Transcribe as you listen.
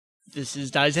This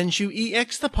is Daizenshuu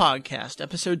EX, the podcast,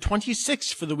 episode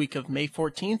 26 for the week of May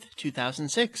 14th,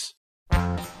 2006.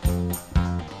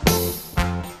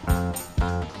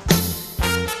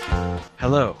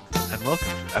 Hello, and welcome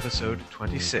to episode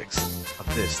 26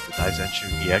 of this, the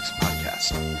Daizenshuu EX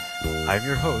podcast. I'm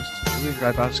your host, Julian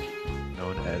Grybowski,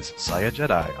 known as Saya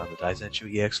Jedi on the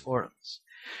Daizenshuu EX forums.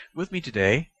 With me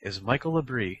today is Michael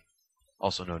Labrie,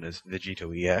 also known as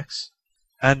Vegito EX,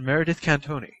 and Meredith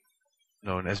Cantoni,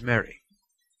 known as Mary.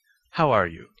 How are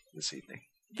you this evening?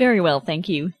 Very well, thank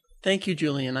you. Thank you,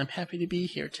 Julian. I'm happy to be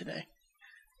here today.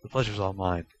 The pleasure's all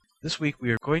mine. This week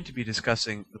we are going to be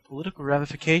discussing the political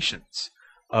ramifications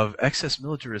of excess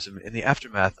militarism in the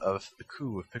aftermath of the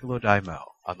coup of Piccolo Daimao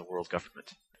on the world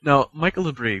government. Now, Michael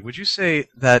Labrie, would you say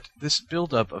that this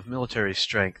buildup of military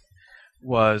strength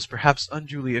was perhaps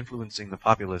unduly influencing the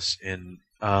populace in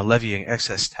levying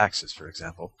excess taxes, for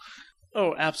example?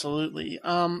 Oh, absolutely.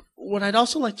 What I'd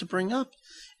also like to bring up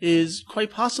is quite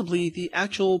possibly the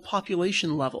actual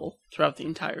population level throughout the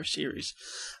entire series.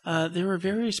 There are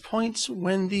various points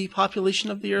when the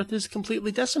population of the Earth is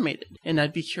completely decimated, and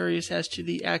I'd be curious as to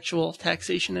the actual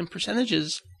taxation and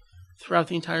percentages throughout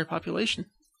the entire population.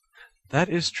 That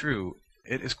is true.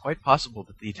 It is quite possible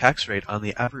that the tax rate on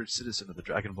the average citizen of the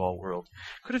Dragon Ball world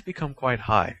could have become quite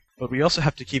high. But we also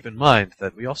have to keep in mind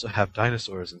that we also have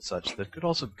dinosaurs and such that could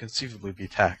also conceivably be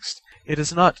taxed. It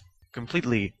is not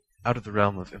completely out of the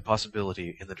realm of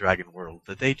impossibility in the dragon world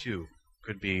that they too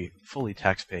could be fully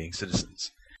tax-paying citizens.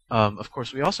 Of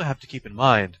course, we also have to keep in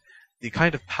mind the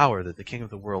kind of power that the King of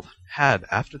the World had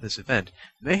after this event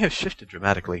may have shifted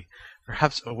dramatically,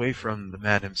 perhaps away from the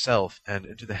man himself and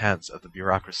into the hands of the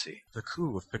bureaucracy. The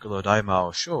coup of Piccolo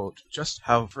Daimao showed just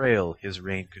how frail his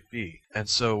reign could be, and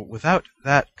so without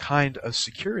that kind of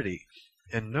security,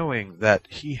 and knowing that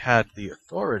he had the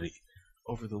authority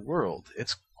over the world,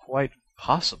 it's quite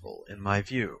possible, in my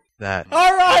view, that...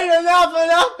 Alright, enough!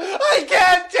 I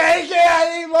can't take it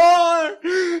anymore!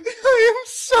 I am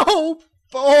so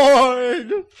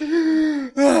bored!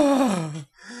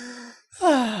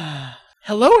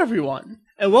 Hello, everyone,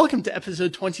 and welcome to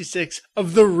episode 26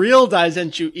 of the real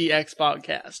Daizenshuu EX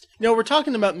podcast. We're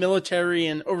talking about military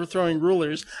and overthrowing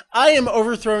rulers. I am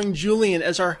overthrowing Julian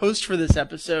as our host for this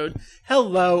episode.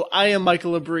 Hello, I am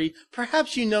Michael Labrie.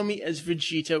 Perhaps you know me as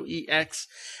Vegito EX.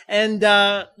 And,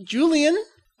 Julian,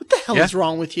 what the hell is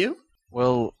wrong with you?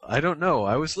 Well, I don't know.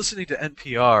 I was listening to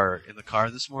NPR in the car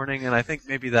this morning, and I think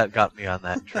maybe that got me on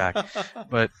that track.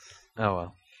 But, oh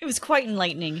well. It was quite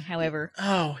enlightening, however.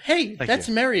 Oh, hey, Thank that's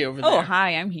you. Mary over there. Oh,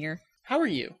 hi, I'm here. How are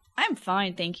you? I'm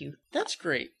fine, thank you. That's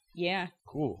great. Yeah.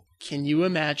 Cool. Can you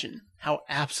imagine how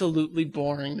absolutely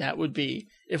boring that would be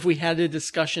if we had a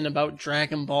discussion about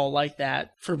Dragon Ball like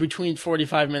that for between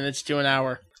 45 minutes to an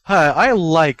hour? Hi, I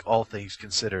like all things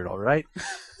considered, alright?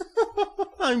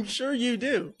 I'm sure you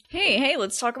do. Hey,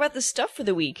 let's talk about the stuff for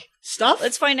the week. Stuff?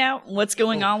 Let's find out what's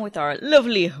going on with our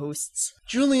lovely hosts.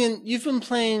 Julian, you've been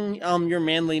playing your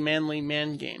manly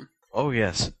man game. Oh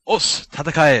yes. Os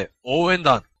Tatakae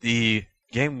Oendan, the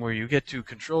game where you get to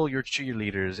control your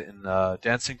cheerleaders in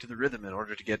dancing to the rhythm in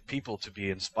order to get people to be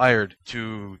inspired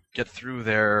to get through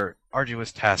their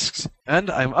arduous tasks. And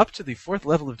I'm up to the 4th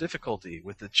level of difficulty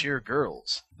with the cheer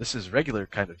girls. This is regular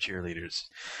kind of cheerleaders.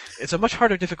 It's a much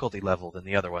harder difficulty level than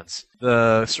the other ones.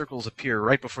 The circles appear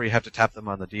right before you have to tap them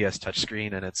on the DS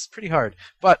touchscreen, and it's pretty hard.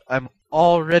 But I'm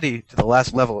already to the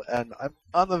last level, and I'm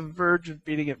on the verge of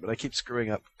beating it, but I keep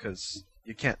screwing up because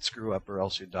you can't screw up or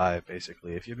else you die,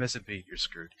 basically. If you miss a beat, you're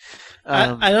screwed.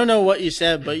 I don't know what you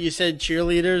said, but you said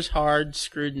cheerleaders, hard,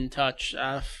 screwed, and touch.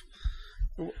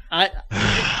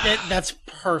 That's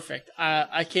perfect.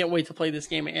 I can't wait to play this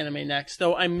game of anime next,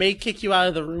 though I may kick you out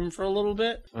of the room for a little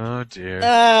bit. Oh, dear.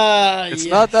 It's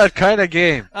yes. not that kind of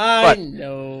game. I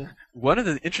know. One of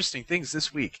the interesting things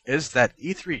this week is that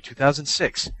E3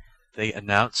 2006, they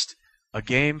announced a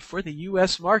game for the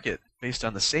US market based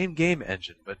on the same game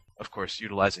engine, but of course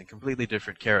utilizing completely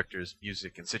different characters,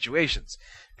 music, and situations,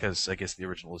 because I guess the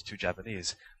original was too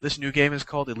Japanese. This new game is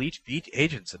called Elite Beat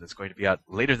Agents, and it's going to be out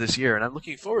later this year, and I'm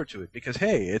looking forward to it because,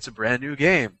 hey, it's a brand new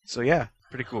game. So yeah,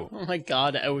 pretty cool. Oh my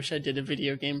god, I wish I did a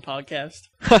video game podcast.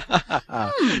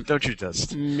 Don't you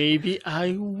just? Maybe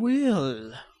I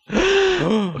will.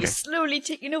 Okay. You're slowly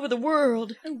taking over the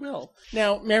world. I will.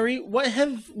 Now, Mary, what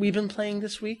have we been playing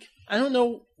this week? I don't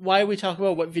know why we talk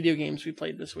about what video games we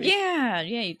played this week. Yeah,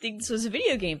 you'd think this was a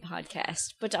video game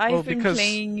podcast, but I've been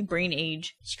playing Brain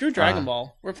Age. Screw Dragon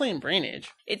Ball. We're playing Brain Age.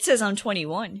 It says I'm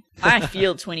 21. I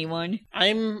feel 21.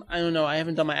 I don't know, I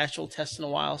haven't done my actual test in a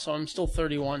while, so I'm still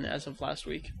 31 as of last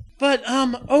week. But,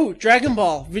 Dragon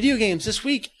Ball, video games this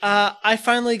week. I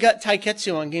finally got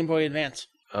Taiketsu on Game Boy Advance.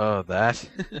 Oh, that?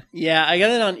 Yeah, I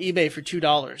got it on eBay for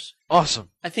 $2. Awesome.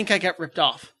 I think I got ripped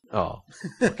off. Oh.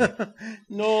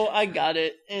 No, I got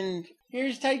it. And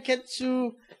here's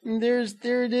Taiketsu. And there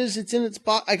it is. It's in its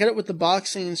box. I got it with the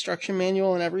boxing instruction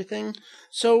manual and everything.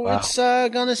 So It's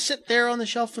gonna sit there on the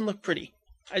shelf and look pretty.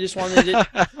 I just wanted it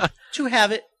to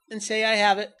have it and say I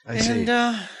have it. I see.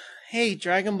 Hey,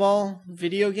 Dragon Ball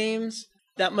video games.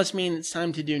 That must mean it's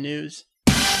time to do news.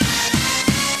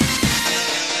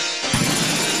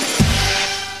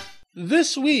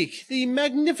 This week, the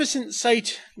magnificent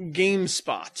site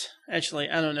GameSpot. Actually,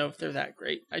 I don't know if they're that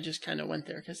great. I just kind of went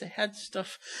there because they had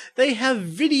stuff. They have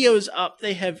videos up.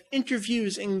 They have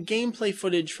interviews and gameplay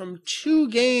footage from 2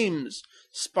 games,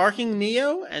 Sparking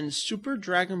Neo and Super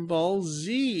Dragon Ball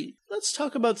Z. Let's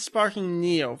talk about Sparking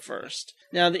Neo first.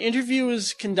 Now, the interview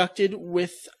was conducted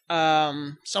with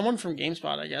someone from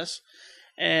GameSpot, I guess.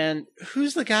 And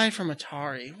who's the guy from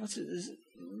Atari? Is it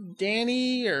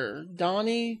Danny or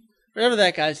Donnie? Whatever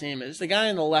that guy's name is, the guy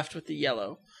on the left with the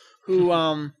yellow, who,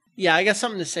 I got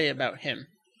something to say about him,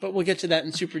 but we'll get to that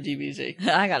in Super DBZ.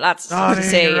 I got lots to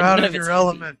say. You're out of your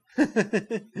element.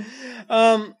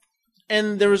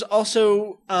 And there was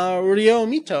also Ryo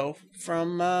Mito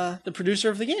from the producer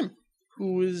of the game,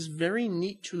 who was very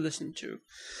neat to listen to.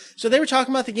 So they were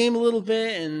talking about the game a little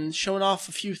bit and showing off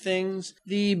a few things.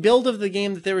 The build of the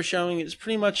game that they were showing is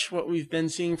pretty much what we've been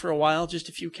seeing for a while, just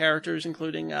a few characters,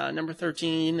 including number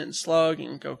 13 and Slug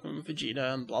and Goku and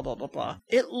Vegeta and blah, blah, blah, blah.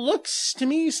 It looks, to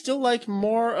me, still like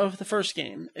more of the first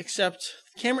game, except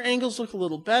the camera angles look a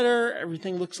little better,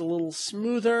 everything looks a little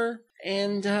smoother.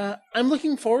 And I'm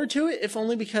looking forward to it, if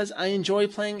only because I enjoy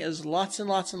playing as lots and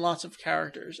lots and lots of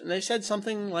characters. And they said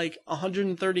something like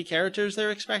 130 characters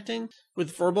they're expecting,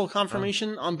 with verbal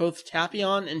confirmation on both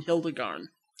Tapion and Hildegarn.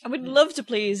 I would love to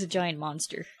play as a giant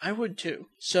monster. I would too.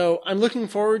 So I'm looking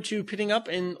forward to pitting up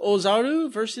in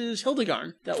Ozaru versus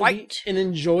Hildegarn. That will be an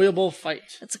enjoyable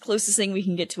fight. That's the closest thing we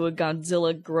can get to a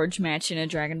Godzilla grudge match in a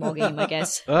Dragon Ball game, I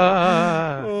guess.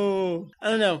 Oh,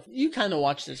 I don't know. You kind of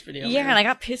watched this video. Yeah, man. and I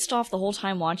got pissed off the whole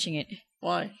time watching it.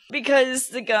 Why? Because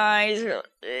the guys,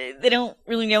 they don't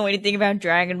really know anything about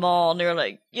Dragon Ball, and they're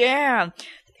like, yeah,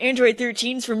 Android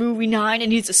 13's from movie 9,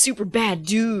 and he's a super bad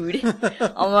dude.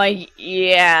 I'm like,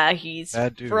 yeah, he's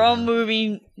from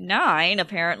movie 9,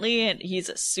 apparently, and he's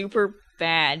a super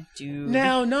bad dude.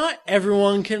 Now, not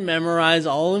everyone can memorize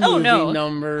all the movie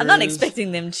numbers. I'm not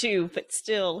expecting them to, but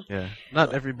still. Yeah,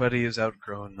 not everybody has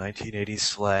outgrown 1980s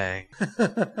slang.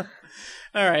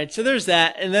 All right, so there's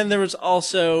that. And then there was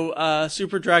also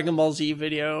Super Dragon Ball Z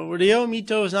video. Ryo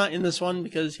Mito is not in this one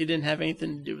because he didn't have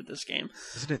anything to do with this game.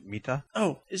 Isn't it Mita?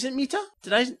 Oh, is it Mita?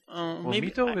 Did I?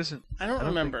 Maybe Mito isn't. I don't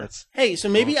remember. Hey, so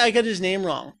maybe I got his name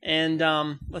wrong. And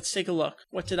let's take a look.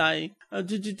 What did I?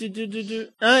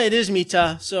 It is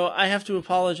Mita. So I have to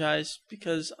apologize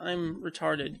because I'm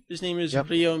retarded. His name is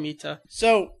Ryo Mita.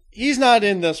 So he's not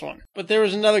in this one. But there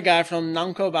was another guy from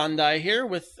Namco Bandai here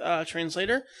with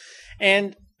translator.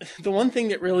 And the one thing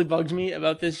that really bugged me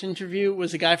about this interview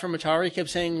was the guy from Atari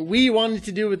kept saying, we wanted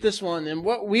to do with this one, and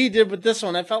what we did with this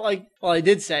one. I felt like, well, I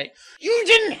did say, you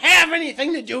didn't have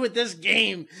anything to do with this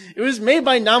game. It was made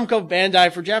by Namco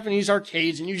Bandai for Japanese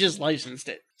arcades, and you just licensed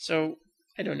it. So,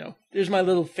 I don't know. There's my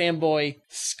little fanboy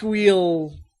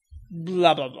squeal,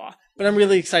 blah, blah, blah. But I'm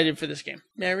really excited for this game.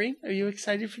 Mary, are you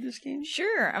excited for this game?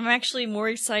 Sure. I'm actually more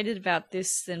excited about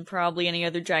this than probably any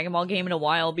other Dragon Ball game in a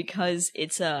while because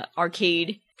it's a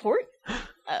arcade port.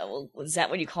 Is that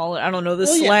what you call it? I don't know the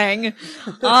slang. Yeah.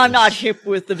 I'm not hip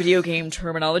with the video game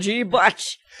terminology,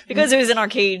 but because it was in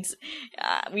arcades,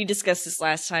 we discussed this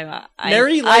last time.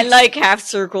 I like half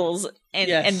circles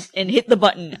and hit the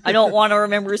button. I don't want to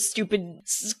remember stupid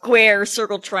square,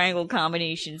 circle, triangle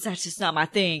combinations. That's just not my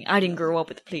thing. I didn't grow up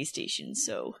with the PlayStation,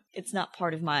 so it's not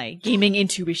part of my gaming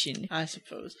intuition. I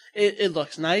suppose. It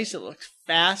looks nice. It looks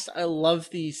fast. I love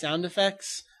the sound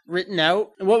effects written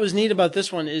out. And what was neat about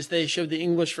this one is they showed the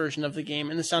English version of the game,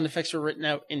 and the sound effects were written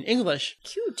out in English.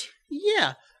 Cute.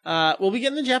 Yeah. We'll be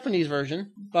getting the Japanese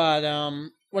version, but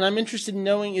what I'm interested in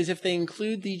knowing is if they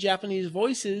include the Japanese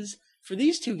voices for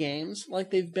these 2 games like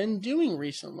they've been doing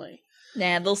recently.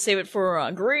 Nah, they'll save it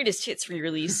for greatest hits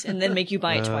re-release and then make you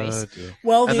buy it twice.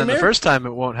 Well, the first time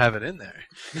it won't have it in there.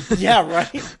 Yeah,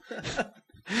 right?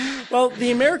 Well,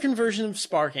 the American version of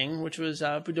Sparking, which was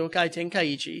Budokai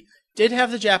Tenkaichi, did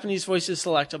have the Japanese voices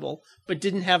selectable, but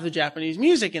didn't have the Japanese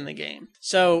music in the game.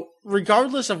 So,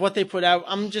 regardless of what they put out,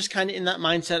 I'm just kind of in that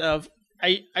mindset of,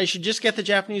 I should just get the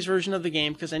Japanese version of the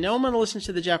game because I know I'm going to listen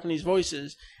to the Japanese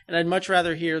voices, and I'd much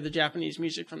rather hear the Japanese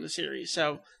music from the series.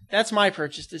 So that's my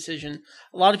purchase decision.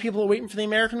 A lot of people are waiting for the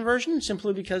American version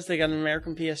simply because they got an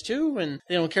American PS2 and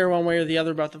they don't care one way or the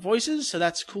other about the voices. So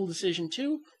that's a cool decision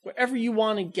too. Wherever you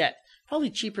want to get, probably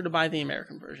cheaper to buy the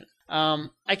American version.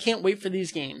 I can't wait for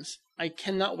these games. I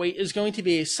cannot wait. It's going to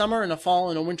be a summer and a fall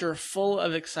and a winter full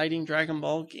of exciting Dragon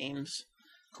Ball games.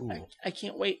 Cool. I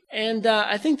can't wait. And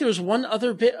I think there was one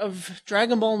other bit of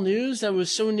Dragon Ball news that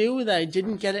was so new that I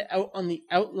didn't get it out on the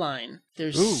outline.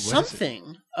 There's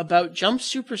something about Jump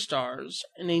Superstars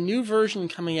and a new version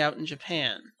coming out in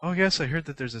Japan. Oh, yes, I heard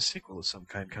that there's a sequel of some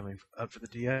kind coming out for the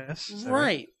DS. Is that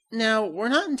right. Now, we're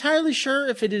not entirely sure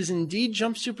if it is indeed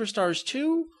Jump Superstars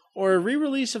 2 or a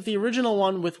re-release of the original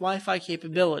one with Wi-Fi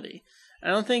capability. I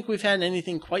don't think we've had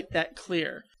anything quite that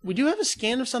clear. We do have a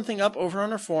scan of something up over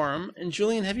on our forum, and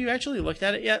Julian, have you actually looked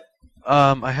at it yet?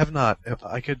 I have not.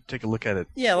 I could take a look at it.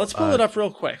 Yeah, let's pull it up real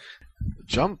quick.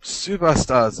 Jump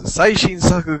Superstars 最新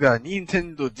作が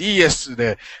Nintendo DS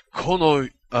でこの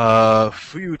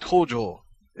冬登場.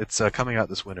 It's coming out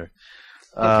this winter.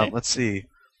 Okay. Let's see.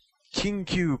 緊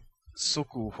急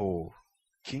速報.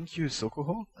 緊急速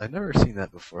報? I've never seen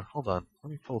that before. Hold on.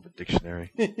 Let me pull up a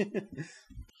dictionary.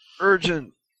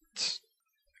 Urgent.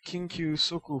 緊急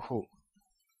速報.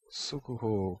 速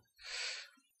報.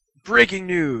 Breaking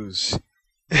news.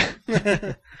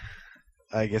 I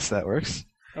guess that works.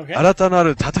 Okay. 新たな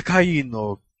る戦い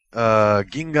の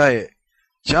銀河へ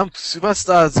ジャンプスーパース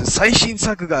ターズ最新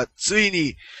作がつい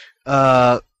に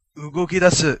動き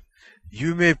出す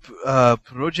夢プ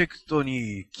ロジェクト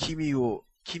に君も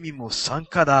参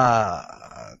加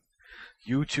だ.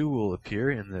 You too will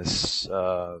appear in this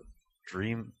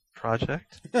dream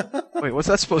project? Wait, what's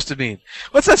that supposed to mean?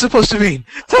 What's that supposed to mean?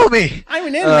 Tell me! I'm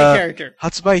an anime character.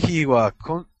 発売日は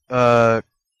混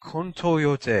沌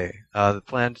予定.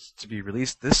 Planned to be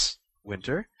released this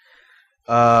winter.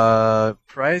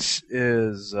 Price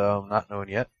is not known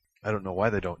yet. I don't know why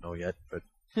they don't know yet, but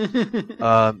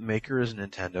maker is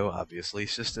Nintendo, obviously.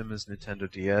 System is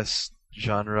Nintendo DS.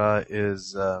 Genre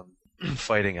is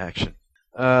fighting action.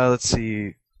 Let's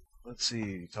see.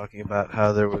 Talking about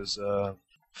how there was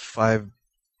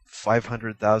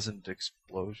 500,000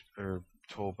 explosion or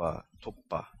toppa.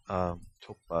 Toppa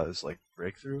is like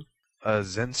breakthrough.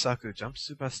 Zensaku Jump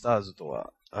Superstars と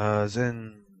は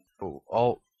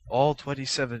all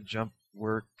 27 jump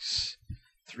works,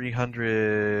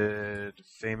 300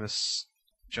 famous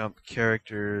jump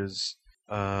characters,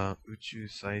 宇宙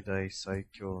最大最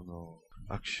強の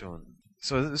action.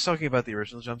 So it's talking about the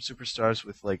original Jump Superstars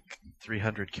with like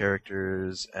 300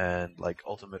 characters and like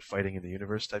ultimate fighting in the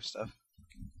universe type stuff.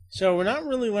 So we're not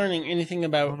really learning anything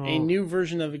about a new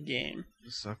version of a game.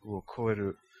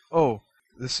 Oh,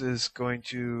 this is going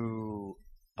to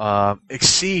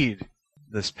exceed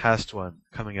this past one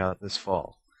coming out this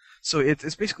fall. So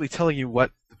it's basically telling you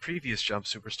what the previous Jump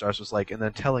Superstars was like and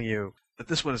then telling you that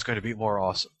this one is going to be more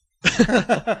awesome.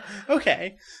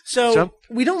 Okay, so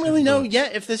we don't really know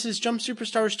yet if this is Jump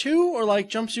Superstars 2 or like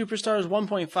Jump Superstars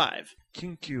 1.5.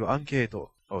 緊急アンケート.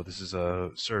 Oh, this is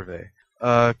a survey.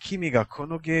 君がこ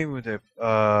のゲームで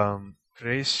プ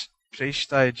レイし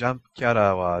たいジャンプキャ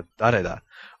ラは誰だ?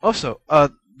 Also,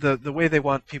 the way they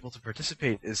want people to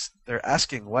participate is they're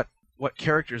asking what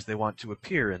characters they want to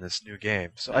appear in this new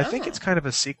game. So I think it's kind of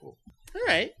a sequel. All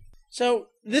right. So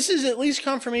this is at least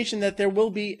confirmation that there will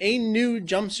be a new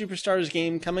Jump Superstars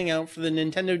game coming out for the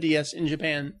Nintendo DS in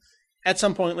Japan at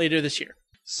some point later this year.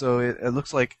 So it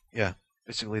looks like, yeah,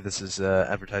 basically this is an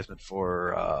advertisement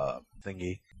for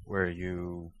Thingy, where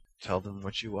you tell them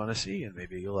what you want to see, and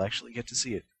maybe you'll actually get to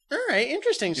see it. All right,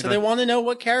 interesting. So they want to know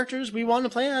what characters we want to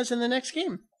play as in the next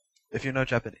game. If you know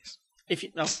Japanese.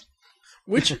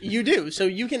 Which you do, so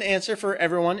you can answer for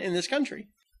everyone in this country.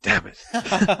 Damn it.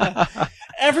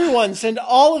 Everyone, send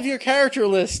all of your character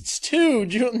lists to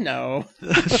No.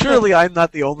 Surely I'm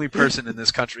not the only person in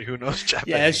this country who knows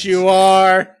Japanese. Yes, you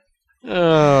are.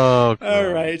 Oh, cool.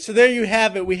 All right, so there you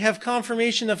have it. We have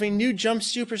confirmation of a new Jump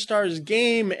Superstars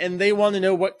game, and they want to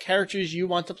know what characters you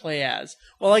want to play as.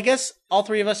 Well, I guess all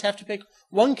three of us have to pick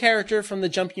one character from the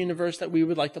Jump universe that we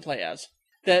would like to play as.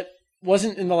 That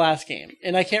wasn't in the last game,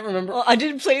 and I can't remember. Well, I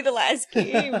didn't play the last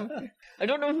game. I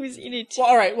don't know who's in it. Well,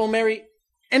 all right. Well, Mary,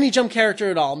 any Jump character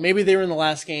at all. Maybe they were in the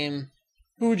last game.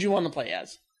 Who would you want to play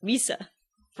as? Misa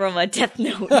from Death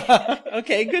Note.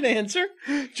 Okay, good answer.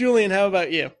 Julian, how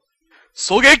about you?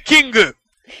 Sogeking!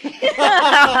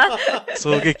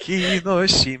 狙撃の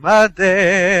島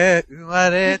で生ま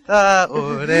れた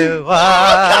俺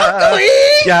は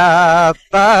百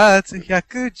発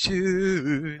百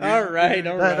中 Alright.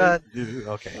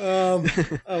 Okay. Oh,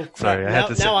 crap. Sorry, I had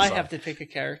to sing now the I song. have to pick a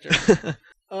character.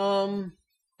 I'm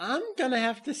gonna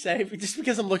have to say, just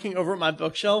because I'm looking over at my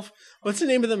bookshelf, what's the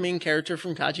name of the main character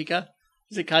from Kajika?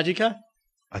 Is it Kajika?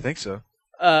 I think so.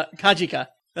 Kajika.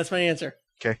 That's my answer.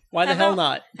 Okay. Why the hell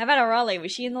not? How about Arale?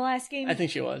 Was she in the last game? I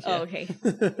think she was. Yeah. Oh, okay.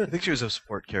 I think she was a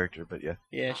support character, but yeah.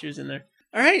 Yeah, she was in there.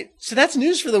 All right, so that's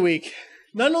news for the week.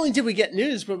 Not only did we get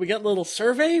news, but we got a little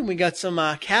survey, we got some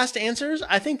cast answers.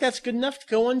 I think that's good enough to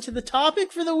go on to the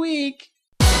topic for the week.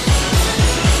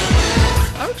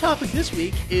 Our topic this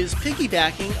week is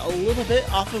piggybacking a little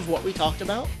bit off of what we talked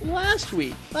about last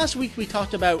week. Last week we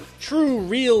talked about true,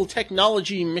 real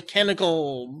technology,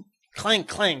 mechanical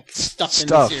clank stuff in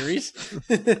the series.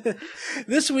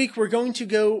 This week we're going to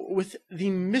go with the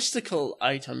mystical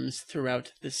items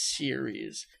throughout the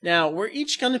series. Now, we're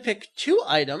each going to pick 2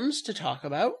 items to talk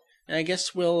about, and I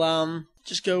guess we'll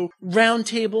just go round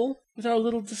table with our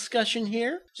little discussion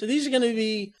here. So these are going to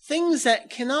be things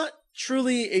that cannot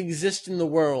truly exist in the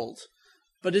world,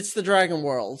 but it's the Dragon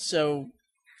World, so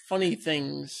funny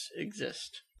things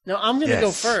exist. Now, I'm going to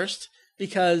go first,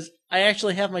 because I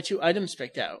actually have my 2 items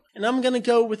picked out. And I'm going to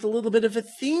go with a little bit of a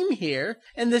theme here,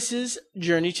 and this is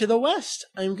Journey to the West.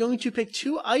 I'm going to pick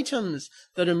 2 items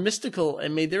that are mystical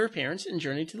and made their appearance in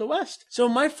Journey to the West. So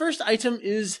my first item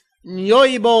is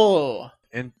Nyoibo.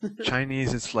 In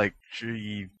Chinese, it's like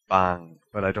Zhi Bang,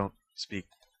 but I don't speak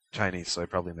Chinese, so I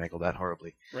probably mangled that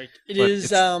horribly. Right. It is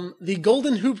the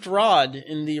golden hooped rod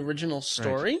in the original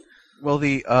story. Right. Well,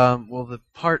 the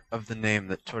part of the name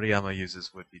that Toriyama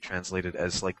uses would be translated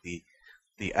as like the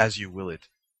as you will it.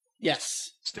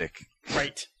 Yes. Stick.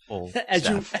 Right.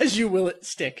 As you will it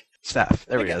stick. Staff.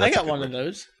 There we go. I got one of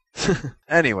those.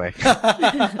 Anyway.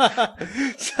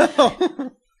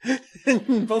 So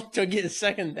both took it a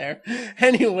second there.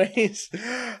 Anyways,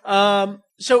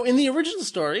 so in the original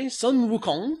story, Sun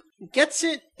Wukong gets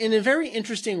it in a very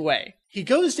interesting way. He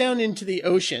goes down into the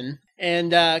ocean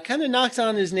and kind of knocks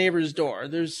on his neighbor's door.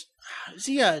 Is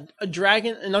he a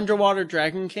dragon, an underwater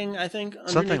dragon king, I think?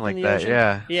 Something like the that, ocean?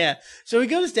 yeah. Yeah. So he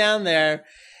goes down there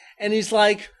and he's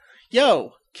like,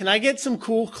 yo, can I get some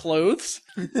cool clothes?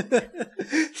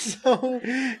 So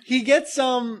he gets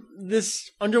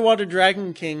this underwater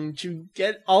dragon king to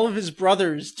get all of his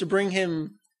brothers to bring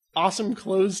him awesome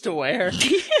clothes to wear.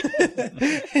 He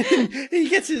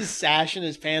gets his sash and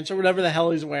his pants or whatever the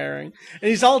hell he's wearing, and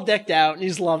he's all decked out and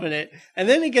he's loving it. And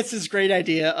then he gets this great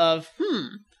idea of,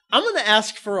 I'm going to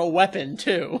ask for a weapon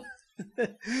too.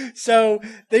 So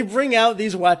they bring out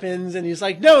these weapons and he's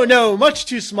like, no, much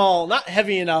too small, not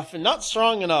heavy enough and not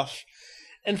strong enough.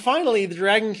 And finally the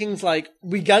Dragon King's like,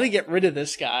 we got to get rid of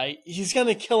this guy. He's going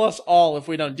to kill us all if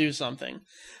we don't do something.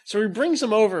 So he brings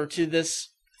him over to this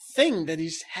thing that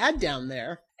he's had down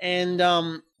there, and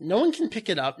no one can pick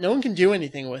it up. No one can do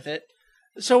anything with it.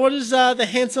 So what does the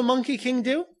handsome Monkey King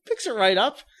do? Picks it right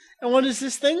up. And what is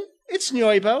this thing? It's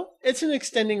Nyoibo. It's an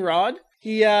extending rod.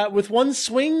 He, with one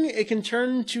swing, it can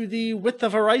turn to the width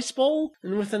of a rice bowl,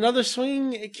 and with another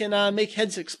swing, it can make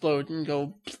heads explode and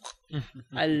go.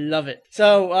 I love it.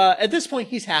 So at this point,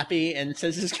 he's happy and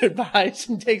says his goodbyes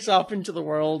and takes off into the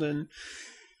world, and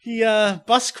he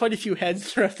busts quite a few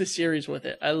heads throughout the series with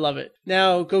it. I love it.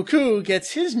 Now, Goku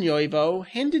gets his Nyoibo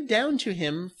handed down to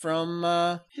him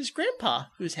from his grandpa,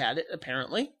 who's had it,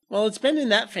 apparently. Well, it's been in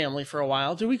that family for a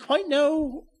while. Do we quite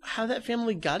know how that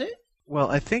family got it? Well,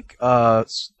 I think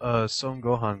Son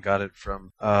Gohan got it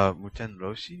from Muten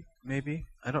Roshi, maybe?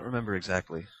 I don't remember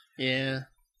exactly. Yeah.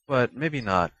 But maybe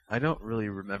not. I don't really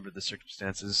remember the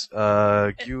circumstances.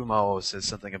 Gyu Mao says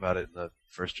something about it in the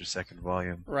first or second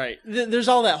volume. Right. There's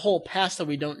all that whole past that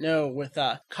we don't know with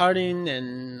Karin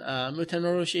and Muten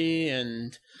Roshi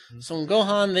and Son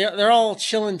Gohan. They're all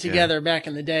chilling together back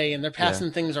in the day, and they're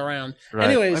passing things around. Right.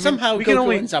 Anyway, somehow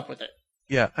Goku ends up with it.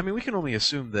 Yeah, I mean, we can only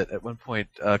assume that at one point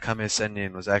Kame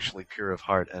Sennin was actually pure of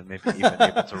heart and maybe even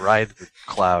able to ride the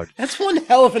cloud. That's one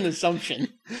hell of an assumption.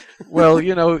 Well,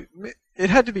 it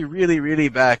had to be really, really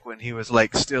back when he was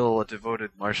like still a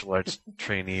devoted martial arts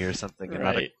trainee or something, and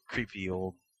not a creepy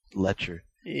old lecher.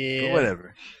 Yeah. But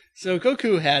whatever. So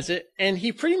Goku has it, and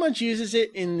he pretty much uses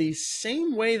it in the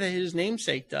same way that his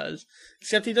namesake does,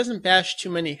 except he doesn't bash too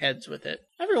many heads with it.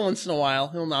 Every once in a while,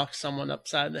 he'll knock someone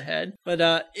upside the head,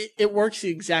 but it works the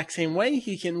exact same way.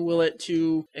 He can will it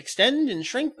to extend and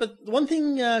shrink, but the one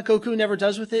thing Goku never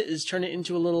does with it is turn it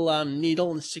into a little needle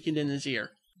and stick it in his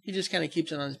ear. He just kind of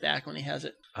keeps it on his back when he has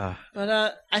it. Ah.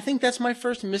 But I think that's my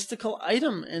first mystical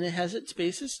item, and it has its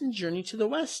basis in Journey to the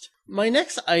West. My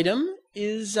next item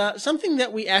is something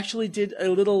that we actually did a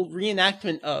little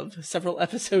reenactment of several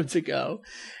episodes ago,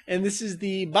 and this is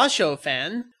the Basho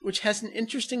fan, which has an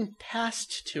interesting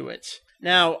past to it.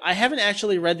 Now, I haven't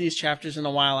actually read these chapters in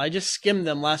a while. I just skimmed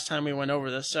them last time we went over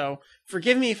this, so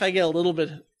forgive me if I get a little bit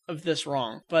of this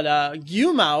wrong. But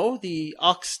Gyumao, the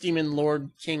Ox Demon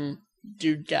Lord King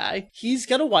dude guy, he's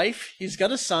got a wife, he's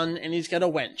got a son, and he's got a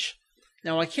wench.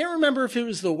 Now, I can't remember if it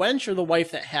was the wench or the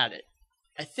wife that had it.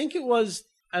 I think it was,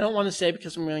 I don't want to say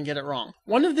because I'm going to get it wrong.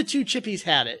 One of the two chippies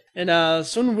had it, and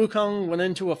Sun Wukong went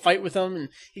into a fight with him, and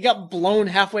he got blown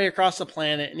halfway across the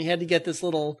planet, and he had to get this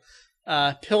little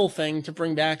pill thing to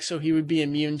bring back so he would be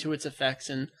immune to its effects,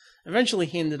 and eventually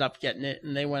he ended up getting it,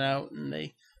 and they went out, and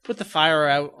they put the fire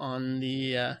out on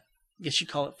the, I guess you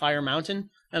call it Fire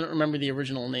Mountain. I don't remember the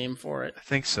original name for it. I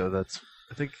think so.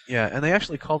 Yeah, and they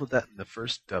actually called it that in the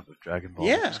first dub of Dragon Ball,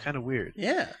 which is kind of weird.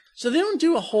 Yeah. So they don't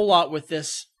do a whole lot with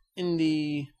this in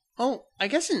the... Oh, I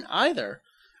guess in either.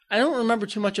 I don't remember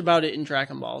too much about it in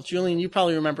Dragon Ball. Julian, you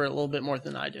probably remember it a little bit more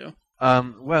than I do.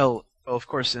 Well, of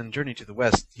course, in Journey to the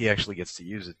West, he actually gets to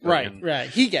use it. Right.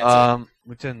 He gets it.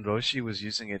 Muten Roshi was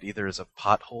using it either as a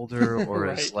pot holder or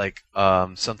Right. as like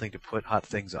something to put hot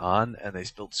things on, and they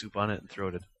spilled soup on it and threw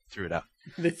it out.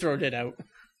 They throwed it out.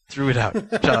 Threw it out.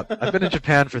 Shut up. I've been in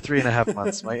Japan for 3.5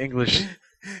 months. My English.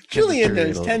 Julian can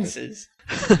knows deteriorate a little bit. tenses.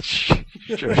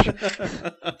 Sure.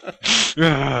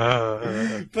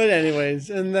 But anyways,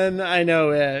 and then I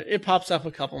know it pops up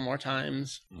a couple more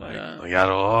times. But,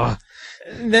 Yaro.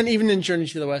 and then even in Journey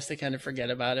to the West, they kind of forget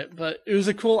about it. But it was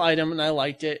a cool item, and I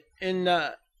liked it. And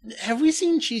have we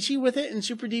seen Chi-Chi with it in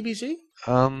Super DBZ?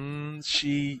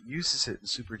 She uses it in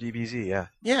Super DBZ, yeah.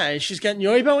 Yeah, she's got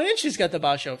Nyoibo and she's got the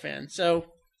Basho fan. So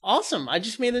awesome. I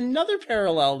just made another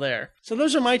parallel there. So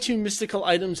those are my two mystical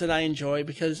items that I enjoy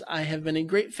because I have been a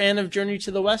great fan of Journey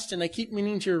to the West and I keep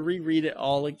meaning to reread it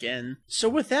all again. So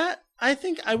with that, I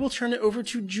think I will turn it over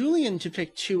to Julian to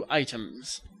pick two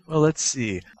items. Well, let's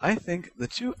see. I think the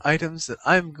two items that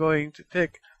I'm going to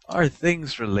pick are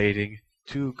things relating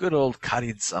to good old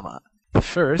Karin-sama. The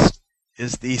first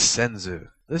is the Senzu.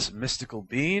 This mystical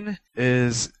bean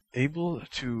is able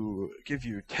to give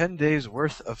you 10 days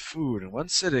worth of food in one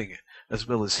sitting, as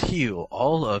well as heal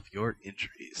all of your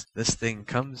injuries. This thing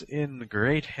comes in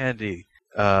great handy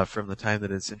from the time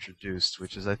that it's introduced,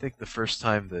 which is I think the first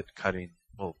time that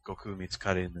Goku meets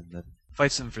Karin and then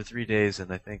fights him for 3 days,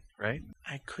 and I think, right?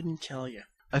 I couldn't tell you.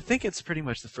 I think it's pretty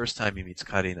much the first time he meets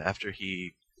Karin after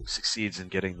he succeeds in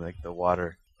getting like the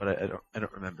water. But I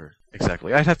don't remember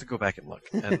exactly. I'd have to go back and look.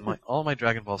 And all my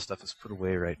Dragon Ball stuff is put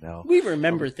away right now. We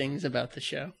remember things about the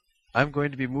show. I'm going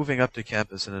to be moving up to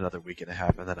campus in another week and a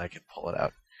half, and then I can pull it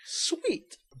out.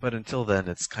 Sweet. But until then,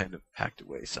 it's kind of packed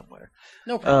away somewhere.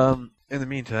 No problem. In the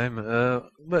meantime,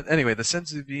 but anyway, the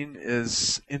Senzu Bean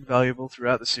is invaluable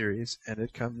throughout the series, and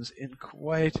it comes in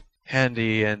quite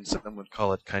handy, and some would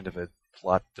call it kind of a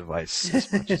plot device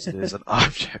as much as it is an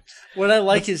object. What I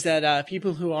like is that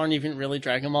people who aren't even really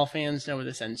Dragon Ball fans know what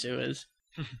a sensu is.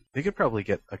 They could probably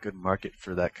get a good market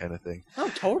for that kind of thing.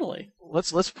 Oh, totally.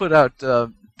 Let's put out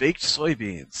baked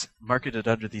soybeans marketed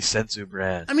under the Senzu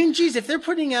brand. I mean, geez, if they're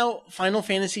putting out Final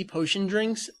Fantasy potion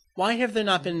drinks, why have there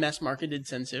not been mass-marketed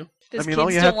sensu? Because all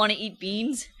kids you don't have- want to eat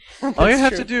beans. All you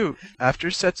have true. to do, after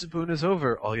Setsubun is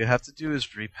over, all you have to do is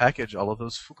repackage all of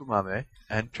those fukumame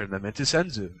and turn them into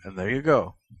senzu, and there you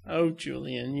go. Oh,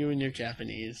 Julian, you and your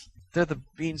Japanese. They're the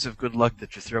beans of good luck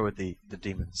that you throw at the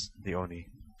demons, the Oni,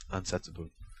 on Setsubun.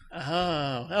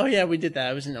 Oh, yeah, we did that.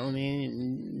 I was an Oni,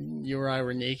 and you or I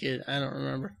were naked. I don't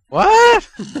remember. What?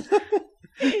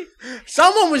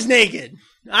 Someone was naked.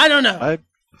 I don't know.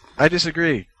 I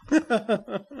disagree.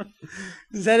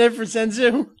 Is that it for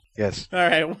sensu? Yes. All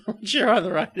right, what's your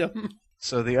other item?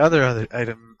 So the other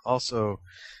item also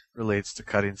relates to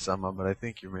Karin-sama, but I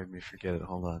think you made me forget it.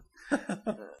 Hold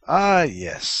on.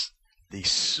 Yes. The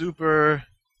super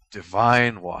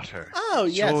divine water. Oh,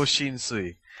 yes.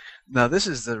 Chōshinsui. Now, this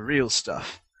is the real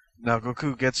stuff. Now,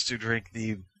 Goku gets to drink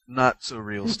the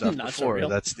not-so-real stuff Not so before. real.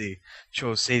 That's the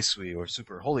Chōseisui, or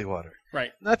super holy water.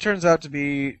 Right. And that turns out to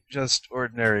be just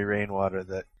ordinary rainwater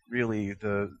that really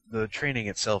the training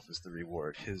itself is the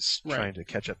reward, his Right. trying to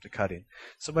catch up to Karin.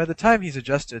 So by the time he's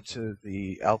adjusted to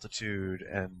the altitude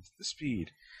and the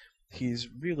speed, he's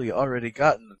really already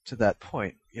gotten to that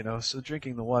point, so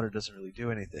drinking the water doesn't really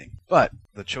do anything. But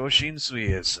the Chōshinsui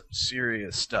is some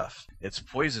serious stuff. It's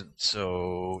poison,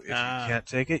 so if you can't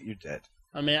take it, you're dead.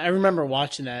 I mean, I remember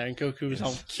watching that, and Goku was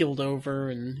all Yes. keeled over,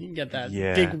 and he got that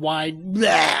Yeah. big, wide,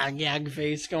 blah, gag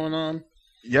face going on.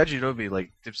 Yajirobe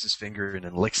like dips his finger in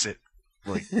and licks it,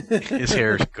 like his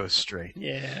hair goes straight.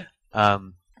 Yeah.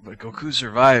 But Goku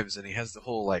survives, and he has the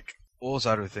whole like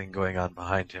Ozaru thing going on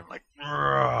behind him, like,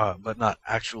 but not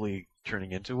actually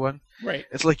turning into one. Right.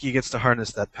 It's like he gets to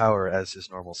harness that power as his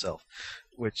normal self,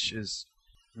 which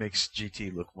makes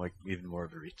GT look like even more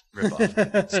of a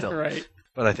ripoff. Still, Right.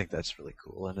 But I think that's really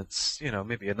cool, and it's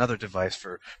maybe another device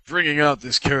for bringing out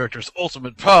this character's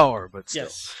ultimate power. But still,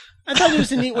 Yes. I thought it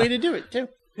was a neat way to do it too.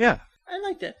 yeah. I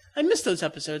liked it. I missed those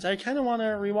episodes. I kind of want to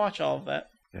rewatch all of that.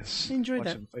 Yes. I enjoyed Watch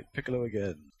that. him fight Piccolo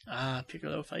again.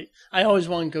 Piccolo fight. I always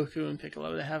want Goku and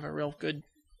Piccolo to have a real good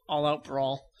all-out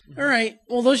brawl. All right.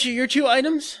 Well, those are your 2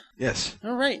 items? Yes.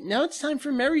 All right. Now it's time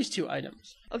for Mary's 2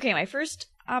 items. Okay, my first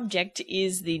object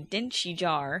is the Denshi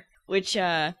jar, which,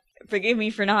 forgive me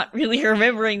for not really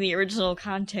remembering the original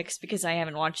context because I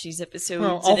haven't watched these episodes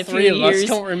Well, all in a 3 few of years. us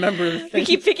don't remember the We thing.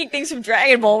 keep picking things from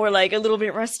Dragon Ball, we're like a little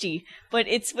bit rusty. But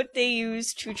it's what they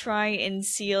use to try and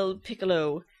seal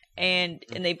Piccolo, and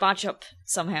they botch up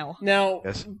somehow. Now,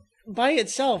 Yes. by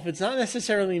itself, it's not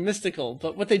necessarily mystical,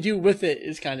 but what they do with it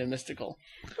is kind of mystical.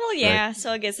 Well, yeah,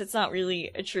 so I guess it's not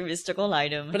really a true mystical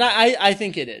item. But I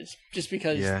think it is, just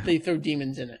because Yeah. they throw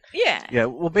demons in it. Yeah. Yeah.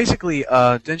 Well, basically,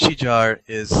 Denshi jar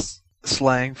is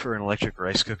slang for an electric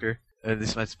rice cooker.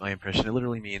 This is my impression. It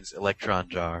literally means electron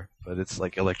jar, but it's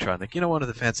like electronic. One of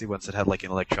the fancy ones that had like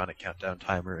an electronic countdown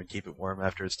timer and keep it warm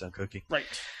after it's done cooking. Right.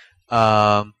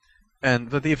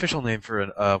 But the official name for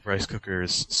a rice cooker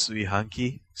is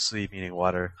suihanki. Sui meaning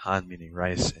water, han meaning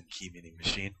rice, and ki meaning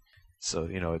machine. So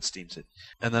it steams it.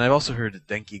 And then I've also heard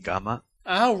denki gama,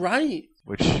 Oh, right.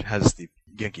 which has the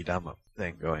Genki Dama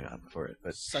thing going on for it.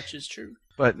 Such is true.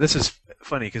 But this is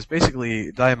funny because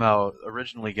basically Daimao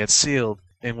originally gets sealed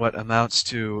in what amounts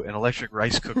to an electric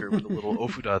rice cooker with a little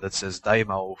ofuda that says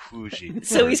Daimao Fuji.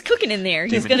 So or he's cooking in there.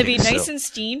 He's Demon going to be King nice Cell. and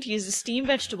steamed. He's a steamed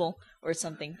vegetable or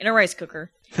something in a rice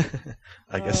cooker.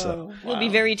 I guess so. Oh, It'll be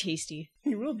wow. very tasty.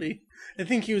 He will be. I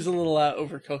think he was a little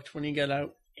overcooked when he got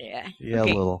out. Yeah. Yeah,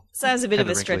 Okay. a little. Sounds a bit of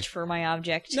Kinda a stretch wrinkly. for my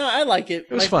object. No, I like it.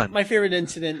 It was my, fun. My favorite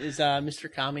incident is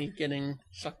Mr. Kami getting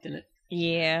sucked in it.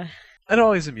 Yeah. It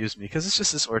always amused me because it's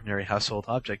just this ordinary household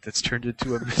object that's turned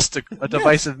into a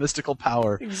device of mystical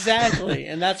power. Exactly,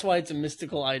 and that's why it's a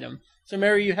mystical item. So,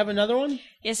 Mary, you have another one?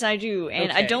 Yes, I do.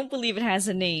 And I Okay. don't believe it has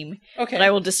a name, Okay. but I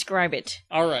will describe it.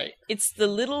 All right. It's the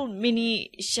little mini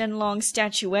Shenlong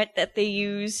statuette that they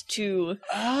use to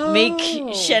Oh. make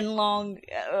Shenlong,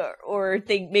 or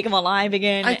they make him alive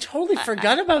again. I totally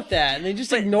forgot about that, and they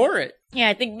just ignore it. Yeah,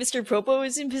 I think Mr. Popo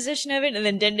is in possession of it, and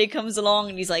then Dende comes along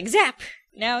and he's like, Zap!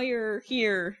 Now you're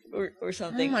here, or Oh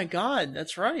something. my god,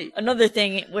 that's right. Another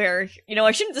thing where,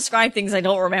 I shouldn't describe things I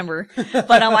don't remember,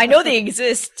 but I know they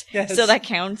exist, Yes. so that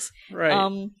counts.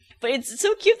 Right. But it's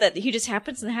so cute that he just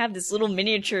happens to have this little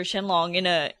miniature Shenlong in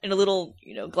a little,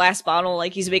 glass bottle,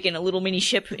 like he's making a little mini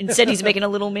ship. Instead, he's making a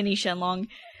little mini Shenlong.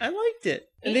 I liked it,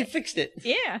 and they fixed it.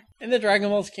 Yeah. And the Dragon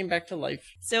Balls came back to life.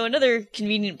 So another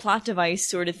convenient plot device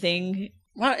sort of thing.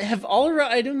 Wow, have all of our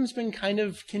items been kind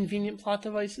of convenient plot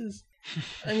devices?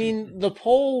 I mean, the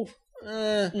pole... Nah,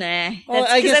 Well,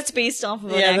 that's I guess- that's based off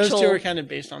of an yeah, actual. those two are kind of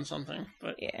based on something.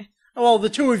 But Yeah. well, the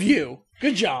two of you.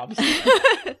 Good jobs.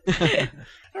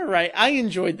 All right, I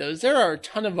enjoyed those. There are a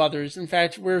ton of others. In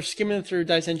fact, we're skimming through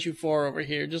Daizenshuu 4 over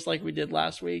here, just like we did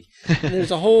last week. And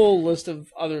there's a whole list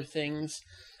of other things.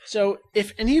 So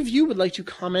if any of you would like to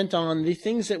comment on the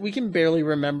things that we can barely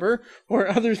remember, or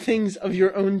other things of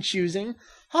your own choosing,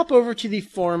 hop over to the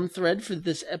forum thread for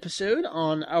this episode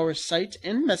on our site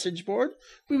and message board.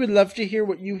 We would love to hear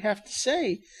what you have to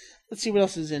say. Let's see what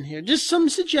else is in here. Just some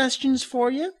suggestions for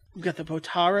you. We've got the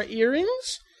Potara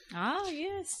earrings. Ah,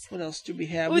 yes. What else do we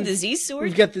have? Ooh, the Z sword.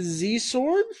 We've got the Z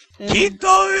sword. And-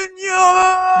 Kito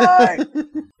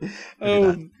Inyai!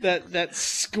 oh, that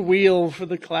squeal for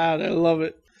the cloud. I love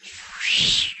it.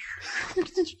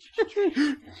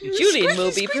 Julian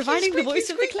will be providing the voice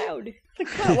of the cloud. The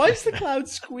cloud. Why does the cloud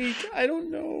squeak? I don't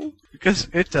know. Because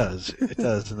it does,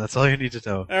 and that's all you need to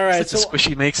know. All right, It's like so- the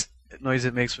squishy noise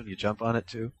it makes when you jump on it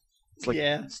too. It's like,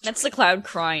 Yeah. That's the cloud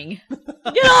crying.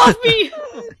 Get off me!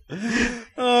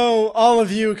 Oh, all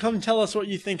of you, come tell us what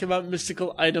you think about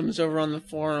mystical items over on the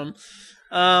forum.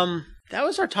 That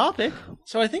was our topic.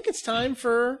 So I think it's time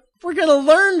we're gonna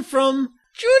learn from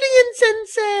Julian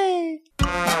Sensei.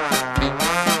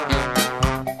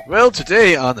 Well,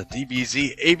 today on the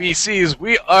DBZ ABCs,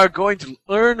 we are going to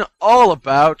learn all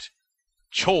about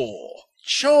Cho.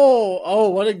 Cho. Oh,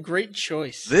 what a great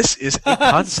choice. This is a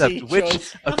concept See, which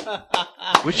choice.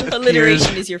 appears.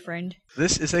 Alliteration is your friend.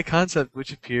 This is a concept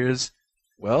which appears,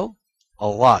 well, a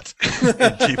lot in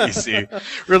TPC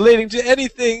relating to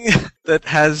anything that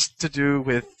has to do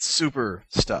with super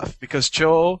stuff. Because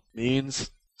cho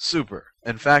means super.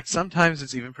 In fact, sometimes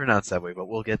it's even pronounced that way, but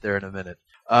we'll get there in a minute.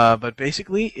 But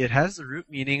basically, it has the root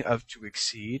meaning of to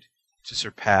exceed, to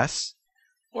surpass,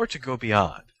 or to go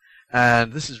beyond.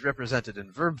 And this is represented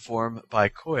in verb form by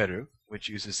koeru, which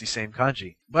uses the same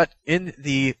kanji. But in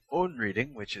the own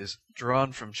reading, which is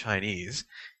drawn from Chinese,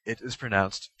 it is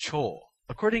pronounced cho.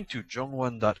 According to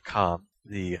zhongwen.com,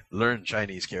 the Learn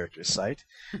Chinese Characters site,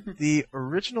 the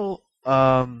original,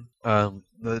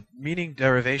 the meaning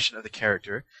derivation of the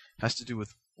character has to do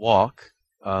with walk,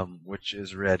 which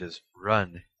is read as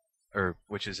run, or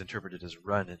which is interpreted as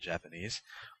run in Japanese,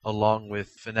 along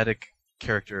with phonetic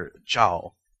character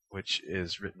jiao, which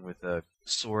is written with a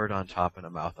sword on top and a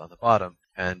mouth on the bottom,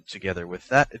 and together with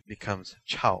that it becomes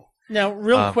chao. Now,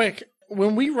 real quick,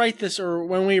 when we write this, or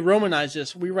when we Romanize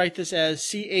this, we write this as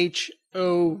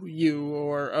C-H-O-U,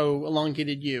 or O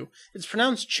elongated U. It's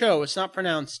pronounced cho, it's not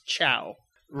pronounced chow.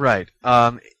 Right.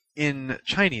 In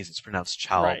Chinese it's pronounced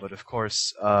chao, Right. but of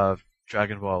course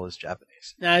Dragon Ball is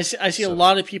Japanese. Now, I see a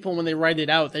lot of people, when they write it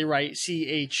out, they write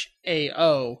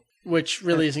C-H-A-O, which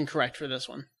really isn't correct for this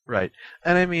one. Right.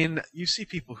 And I mean, you see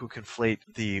people who conflate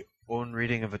the own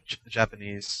reading of a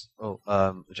Japanese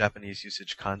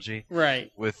usage kanji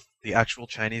Right. with the actual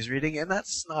Chinese reading, and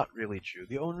that's not really true.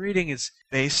 The own reading is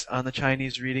based on the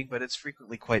Chinese reading, but it's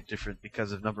frequently quite different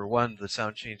because of, number one, the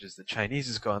sound changes that Chinese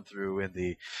has gone through in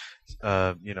the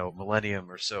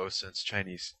millennium or so since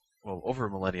Chinese. Well, over a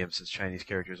millennium since Chinese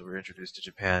characters were introduced to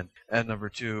Japan, and number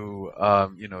two,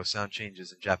 sound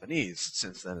changes in Japanese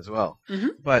since then as well. Mm-hmm.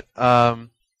 But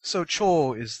so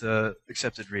cho is the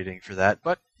accepted reading for that.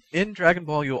 But in Dragon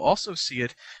Ball, you'll also see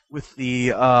it with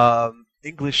the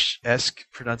English-esque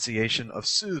pronunciation of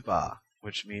Suba,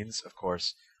 which means, of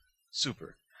course,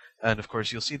 super. And of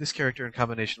course, you'll see this character in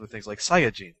combination with things like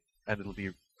Saiyajin, and it'll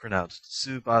be pronounced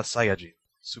Suba Saiyajin,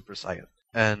 Super Saiyan.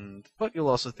 But you'll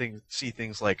also see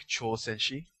things like Cho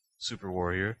Senshi, Super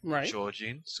Warrior, Right.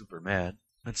 Chojin, Superman.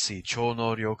 Let's see, Cho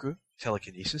no Ryoku,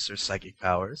 telekinesis or psychic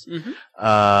powers. Mm-hmm.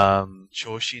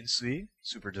 Cho Shinsui,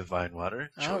 Super Divine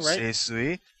Water. Cho right.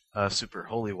 Seisui, Super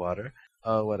Holy Water.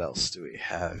 What else do we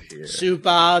have here?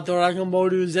 Super Dragon Ball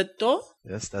Z,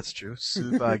 Yes, that's true.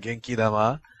 Super Genki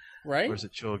Dama. right? Or is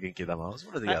it Cho Genki Dama? It was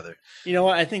one or the other. You know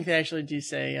what? I think they actually do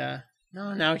say,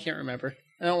 no, now I can't remember.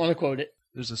 I don't want to quote it.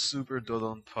 There's a Super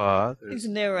Dodon Pa.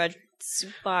 Isn't there a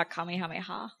Super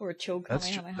Kamehameha or a Cho That's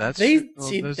Kamehameha? that's They true. Well,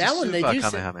 see there's that a one. They Supa do say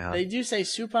Kamehameha. they do say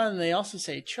Supa, and they also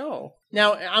say Cho.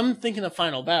 Now I'm thinking of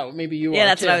Final Bout. Maybe you are. Yeah,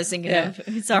 that's too. what I was thinking Yeah.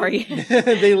 of. Sorry.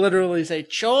 They literally say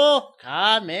Cho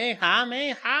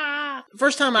Kamehameha.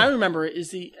 First time I remember it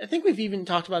is I think we've even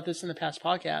talked about this in the past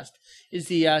podcast, is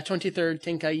the 23rd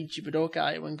Tenkaichi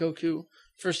Budokai, when Goku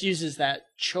first uses that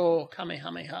Cho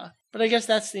Kamehameha. But I guess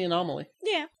that's the anomaly.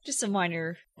 Yeah, just a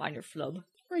minor flub.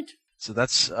 Right. So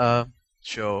that's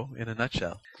Cho in a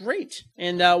nutshell. Great.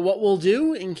 And what we'll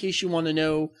do, in case you want to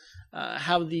know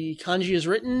how the kanji is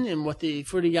written and what the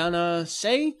furigana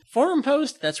say, forum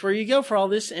post, that's where you go for all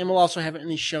this. And we'll also have it in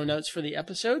the show notes for the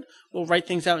episode. We'll write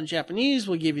things out in Japanese.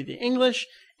 We'll give you the English.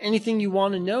 Anything you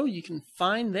want to know, you can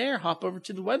find there. Hop over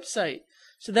to the website.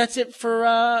 So that's it for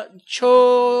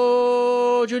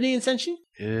Cho Joni and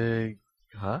Senshi.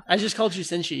 Huh? I just called you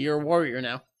Senshi. You're a warrior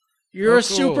now. You're a cool.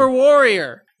 super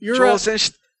warrior. You're a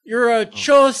Senshi.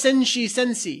 Cho Senshi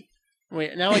Sensi.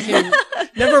 Wait, now I can't.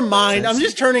 Never mind. I'm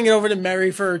just turning it over to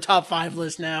Mary for her top 5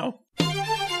 list now.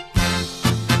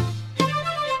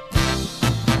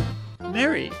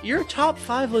 Mary, your top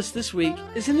 5 list this week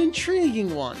is an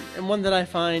intriguing one, and one that I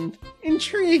find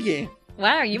intriguing.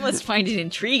 Wow, you must find it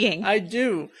intriguing. I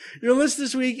do. Your list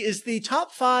this week is the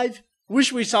top 5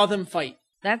 Wish We Saw Them Fight.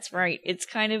 That's right. It's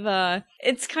kind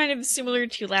of similar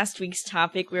to last week's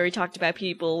topic where we talked about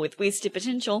people with wasted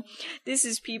potential. This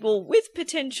is people with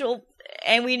potential,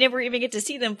 and we never even get to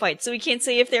see them fight, so we can't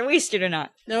say if they're wasted or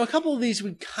not. Now, a couple of these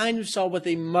we kind of saw what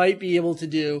they might be able to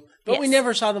do, but we Yes.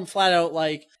 never saw them flat out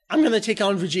like, I'm going to take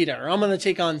on Vegeta, or I'm going to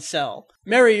take on Cell.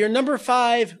 Mary, your number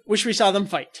 5, Wish We Saw Them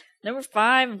Fight. Number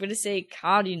 5, I'm going to say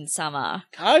Karin-sama.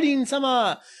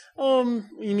 Karin-sama. You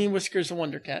mean Whiskers the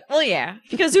Wonder Cat. Well, yeah,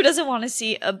 because who doesn't want to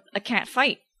see a cat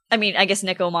fight? I mean, I guess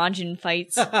Nekomajin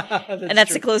fights, and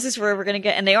that's true. the closest we're ever going to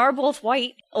get. And they are both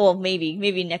white. Oh, maybe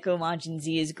Nekomajin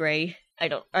Z is gray. I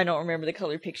don't remember the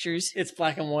color pictures. It's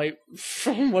black and white.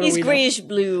 What He's do we know? grayish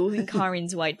blue, and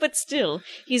Karin's white. But still,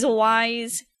 he's a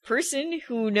wise person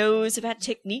who knows about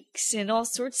techniques and all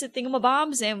sorts of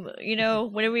thingamabobs. And,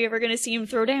 when are we ever going to see him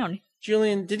throw down?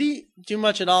 Julian, did he do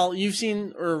much at all? You've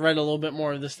seen or read a little bit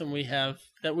more of this than we have,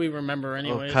 that we remember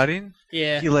anyway. Oh, Karin?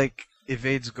 Yeah. He,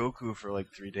 evades Goku for,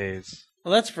 3 days.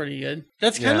 Well, that's pretty good.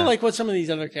 That's kind of Yeah. like what some of these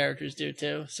other characters do,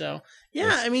 too. So,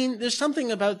 yeah, I mean, there's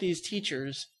something about these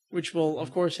teachers, which we'll,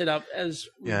 of course, hit up as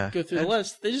we Yeah. go through the And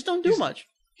list. They just don't do much.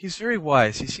 He's very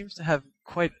wise. He seems to have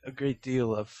quite a great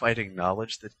deal of fighting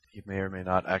knowledge that he may or may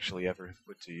not actually ever have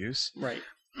put to use. Right.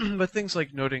 But things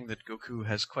like noting that Goku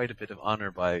has quite a bit of honor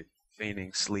by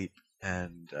feigning sleep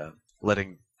and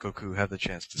letting Goku have the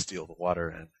chance to steal the water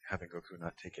and having Goku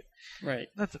not take it. Right.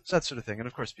 That sort of thing. And,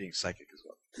 of course, being psychic as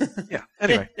well. Yeah,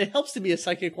 anyway. It helps to be a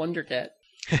psychic wonder cat.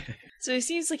 So it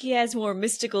seems like he has more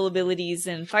mystical abilities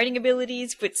than fighting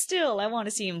abilities, but still, I want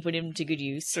to see him put him to good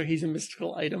use. So he's a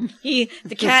mystical item. The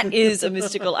cat is a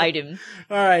mystical item.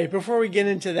 All right, before we get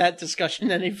into that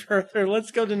discussion any further, let's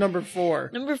go to number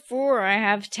 4. Number 4, I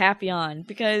have Tapion,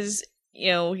 because, he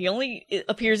only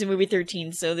appears in movie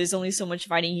 13, so there's only so much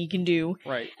fighting he can do.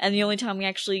 Right. And the only time we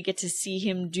actually get to see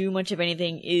him do much of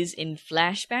anything is in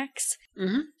flashbacks.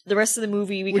 Mm-hmm. The rest of the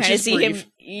movie, we Which kind of is see brief.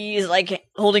 him, he's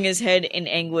holding his head in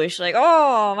anguish,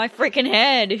 oh, my freaking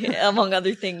head, among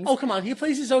other things. Oh, come on. He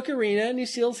plays his ocarina and he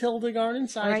seals Hildegard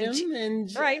inside Right. him. And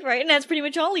Right, and that's pretty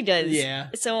much all he does. Yeah.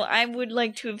 So I would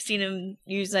like to have seen him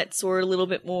use that sword a little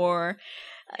bit more,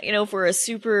 for a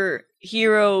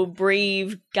superhero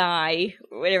brave guy,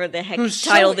 whatever the heck who's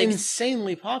title so they...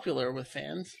 insanely popular with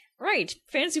fans. Right,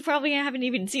 fans who probably haven't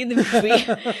even seen the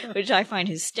movie, which I find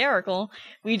hysterical.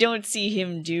 We don't see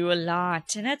him do a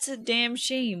lot, and that's a damn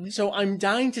shame. So I'm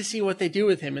dying to see what they do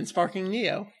with him in Sparking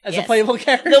Neo as a Yes. playable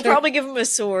character. They'll probably give him a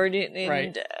sword, and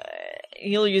Right.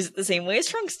 He'll use it the same way as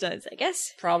Trunks does, I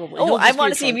guess. Probably. Oh, He'll I just be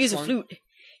want a to see him Trunks use a form. flute.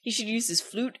 He should use his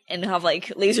flute and have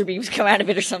laser beams come out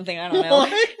of it or something. I don't know.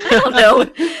 What? I don't know.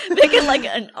 Make it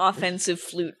an offensive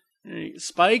flute. Hey,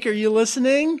 Spike, are you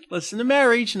listening? Listen to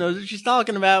Mary. She knows what she's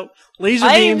talking about. Laser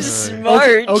I'm beams.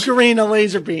 smart. Ocarina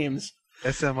laser beams.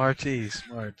 SMRT,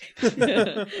 smart.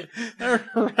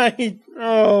 All right.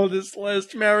 Oh, this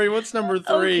list. Mary, what's number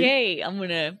 3? Okay, I'm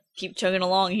gonna keep chugging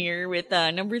along here with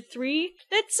number 3.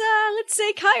 Let's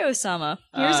say Kaio-sama.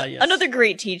 Here's Yes. another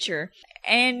great teacher,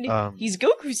 and He's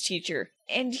Goku's teacher,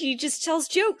 and he just tells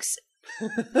jokes,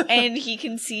 and he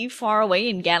can see far away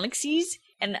in galaxies,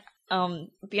 and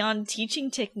beyond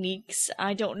teaching techniques,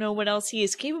 I don't know what else he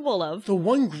is capable of. The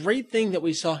one great thing that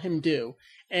we saw him do,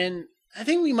 and I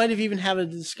think we might have even had a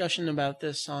discussion about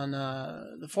this on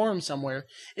the forum somewhere,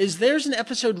 is there's an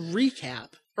episode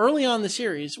recap early on in the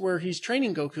series where he's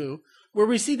training Goku, where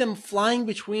we see them flying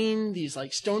between these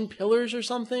stone pillars or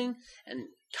something, and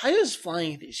Kaio's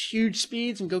flying at these huge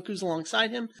speeds and Goku's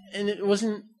alongside him, and it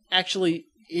wasn't actually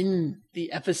in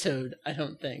the episode, I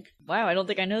don't think. Wow, I don't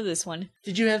think I know this one.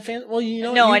 Did you have fans? Well,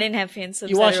 No, I didn't have fan subs.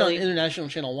 You watched I it really- on International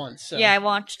Channel once, so. Yeah, I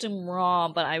watched him raw,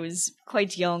 but I was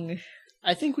quite young.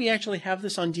 I think we actually have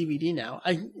this on DVD now.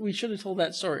 We should have told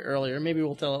that story earlier. Maybe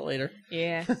we'll tell it later.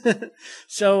 Yeah.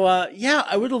 So,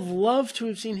 I would have loved to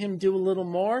have seen him do a little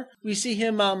more. We see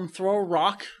him throw a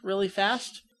rock really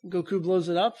fast. Goku blows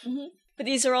it up. Mm-hmm. But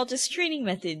these are all just training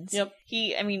methods. Yep.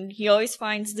 He always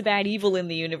finds the bad evil in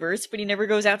the universe, but he never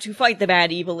goes out to fight the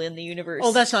bad evil in the universe.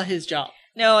 Oh, that's not his job.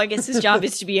 No, I guess his job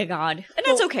is to be a god. And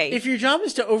that's Well, okay. If your job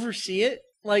is to oversee it,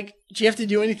 do you have to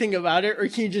do anything about it? Or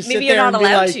can you just Maybe sit you're there not and be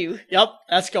allowed like, to. Yep,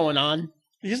 that's going on.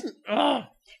 He isn't,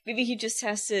 Maybe he just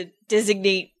has to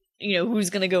designate, who's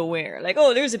gonna go where.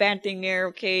 Oh, there's a bad thing there.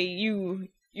 Okay,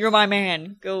 you're my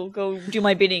man. Go do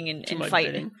my bidding and my fight.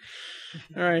 bidding.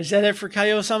 All right, is that it for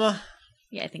Kaio-sama?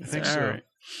 Yeah, I think I so. think so. All right.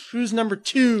 Who's number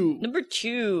 2? Number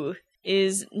 2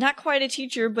 is not quite a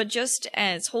teacher, but just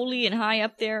as holy and high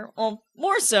up there, well,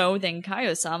 more so than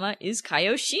Kaio-sama, is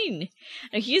Kaioshin.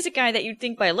 Now, he is a guy that you'd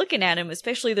think by looking at him,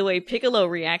 especially the way Piccolo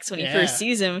reacts when he first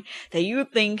sees him, that you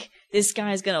would think this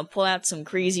guy's gonna pull out some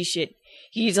crazy shit.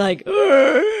 He's like,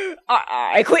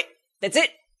 I quit! That's it!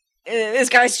 This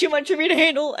guy's too much for me to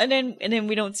handle! And then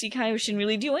we don't see Kaioshin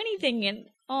really do anything, and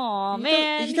aw,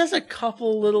 man. He does a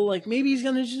couple little, maybe he's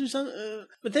gonna do something,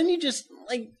 but then he just,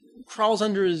 crawls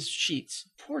under his sheets.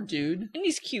 Poor dude. And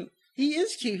he's cute. He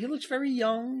is cute. He looks very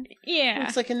young. Yeah.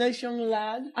 Looks like a nice young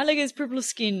lad. I like his purple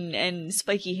skin and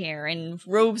spiky hair and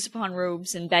robes upon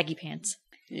robes and baggy pants.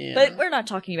 Yeah. But we're not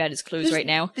talking about his clothes right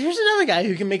now. There's another guy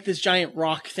who can make this giant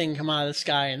rock thing come out of the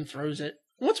sky and throws it.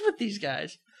 What's with these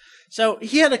guys? So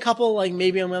he had a couple,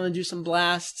 maybe I'm going to do some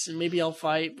blasts and maybe I'll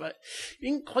fight, but he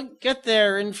didn't quite get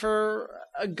there. And for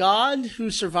a god who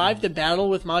survived the battle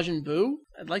with Majin Buu,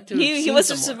 I'd like to have He seen must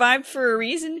have some more. survived for a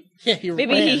reason. Yeah, he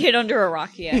Maybe ran. he hid under a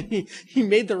rock, yeah. He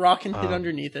made the rock and hid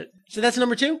underneath it. So that's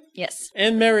number 2. Yes.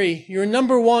 And Mary, your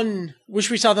number 1, wish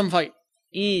we saw them fight.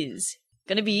 is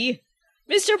gonna be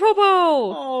Mr.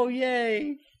 Popo! Oh,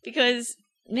 yay. Because,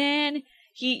 man,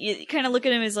 you kind of look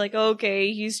at him as like,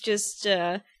 okay, he's just,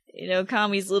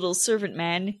 Kami's little servant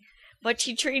man. But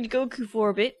he trained Goku for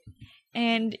a bit.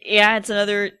 And, yeah, it's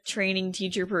another training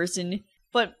teacher person.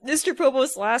 But Mr.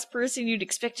 Popo's the last person you'd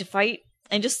expect to fight.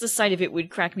 And just the sight of it would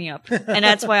crack me up. And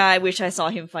that's why I wish I saw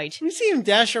him fight. We see him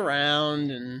dash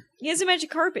around and... He has a magic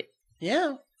carpet.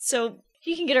 Yeah. So,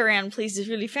 he can get around places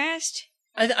really fast.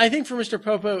 I think for Mr.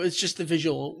 Popo, it's just the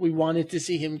visual. We wanted to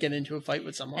see him get into a fight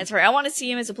with someone. That's right. I want to see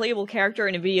him as a playable character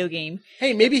in a video game.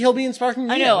 Hey, maybe he'll be in Sparking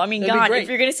Neo. I know. I mean, That'd God, if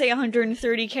you're going to say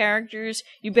 130 characters,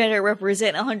 you better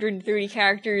represent 130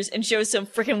 characters and show some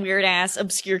freaking weird-ass,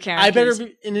 obscure characters. I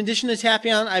better, in addition to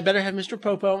Tapion, I better have Mr.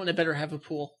 Popo, and I better have a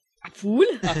pool. A pool?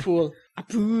 A pool. A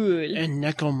pool. And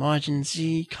Neko Majin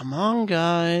Z. Come on,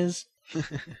 guys.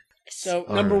 So,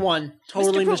 number right. one,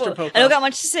 totally Mr. Popo. I don't got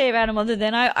much to say about him other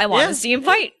than I want Yeah. to see him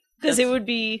fight. Because it would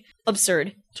be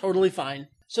absurd. Totally fine.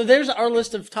 So there's our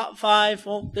list of top 5.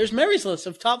 Well, there's Mary's list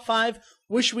of top 5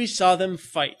 wish we saw them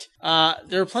fight.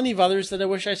 There are plenty of others that I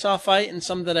wish I saw fight and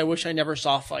some that I wish I never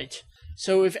saw fight.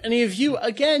 So if any of you,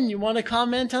 again, you want to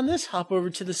comment on this, hop over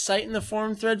to the site in the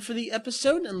forum thread for the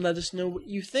episode and let us know what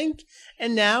you think.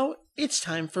 And now it's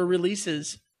time for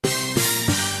releases.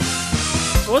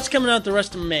 So what's coming out the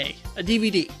rest of May? A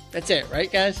DVD. That's it,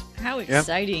 right, guys? How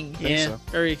exciting. Yeah, so.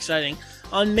 very exciting.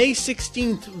 On May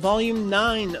 16th, Volume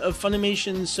 9 of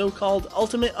Funimation's so-called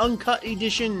Ultimate Uncut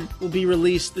Edition will be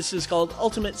released. This is called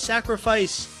Ultimate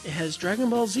Sacrifice. It has Dragon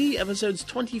Ball Z episodes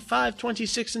 25,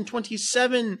 26, and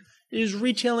 27. It is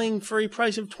retailing for a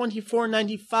price of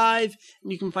 $24.95,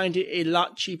 and you can find it a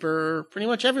lot cheaper pretty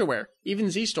much everywhere,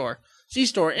 even Z-Store.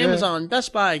 Z-Store, Amazon,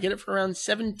 Best Buy, get it for around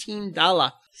 $17.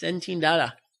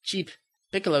 $17. Cheap.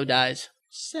 Piccolo dies.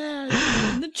 Sad.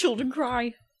 And the children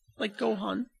cry. Like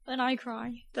Gohan. And I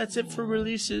cry. That's it for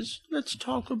releases. Let's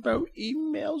talk about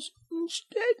emails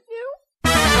instead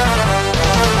now.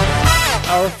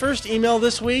 Our first email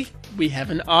this week, we have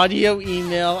an audio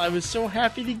email. I was so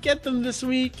happy to get them this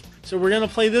week. So we're going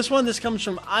to play this one. This comes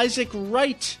from Isaac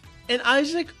Wright. And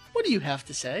Isaac, what do you have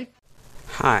to say?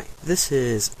 Hi, this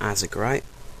is Isaac Wright,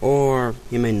 or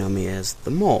you may know me as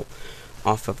The Mole,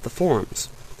 off of the forums.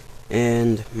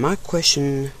 And my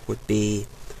question would be,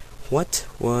 what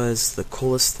was the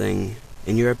coolest thing,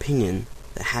 in your opinion,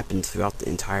 that happened throughout the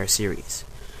entire series?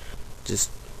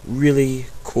 Just really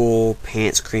cool,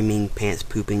 pants creaming, pants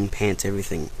pooping, pants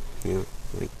everything. You know,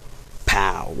 like,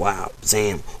 pow, wow,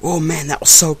 zam. Oh man, that was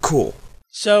so cool.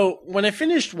 So, when I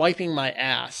finished wiping my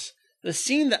ass, the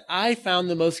scene that I found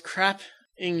the most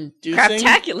crap-inducing...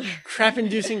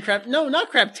 Craptacular. No,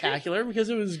 not craptacular, because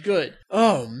it was good.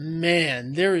 Oh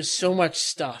man, there is so much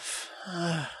stuff.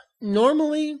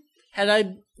 Normally... Had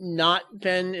I not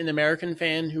been an American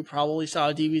fan who probably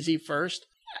saw DBZ first,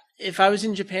 if I was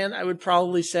in Japan, I would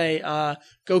probably say,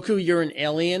 Goku, you're an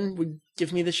alien, would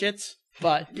give me the shits.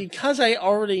 But because I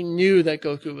already knew that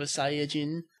Goku was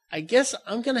Saiyajin, I guess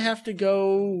I'm going to have to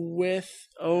go with,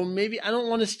 maybe I don't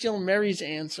want to steal Mary's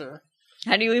answer.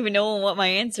 How do you even know what my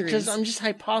answer is? Because I'm just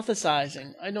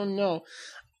hypothesizing. I don't know.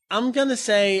 I'm going to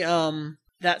say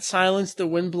that silence, the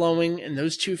wind blowing, and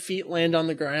those 2 feet land on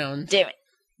the ground. Damn it.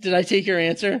 Did I take your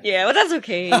answer? Yeah, but that's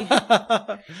okay.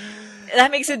 That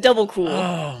makes it double cool.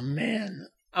 Oh, man.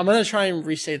 I'm going to try and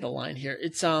re-say the line here.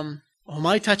 It's, Omae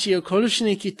tachi o korushi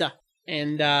ni kita.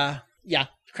 And,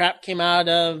 crap came out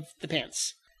of the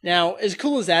pants. Now, as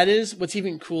cool as that is, what's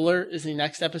even cooler is the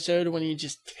next episode when he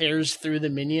just tears through the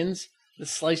minions. The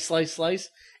slice, slice, slice.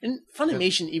 And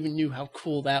Funimation even knew how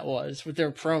cool that was with their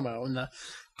promo and the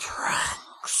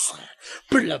trunks.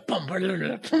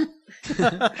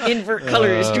 Invert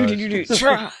colors.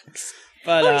 Trunks.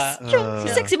 But,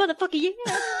 sexy motherfucker,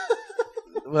 yeah.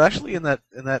 Well, actually, in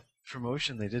that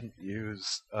promotion, they didn't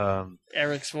use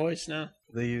Eric's voice, no.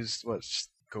 They used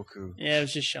Goku. Yeah, it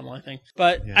was just Shyamalan, I think.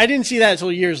 But yeah. I didn't see that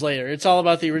until years later. It's all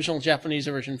about the original Japanese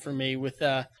version for me, with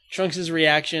Trunks'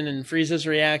 reaction and Frieza's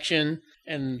reaction,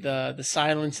 and the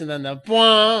silence, and then the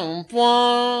boing,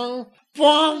 boing,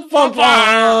 boing, boing,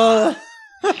 boing.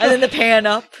 And then the pan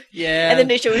up. Yeah. And then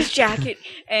they show his jacket.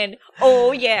 And,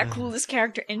 oh yeah, coolest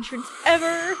character entrance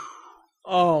ever.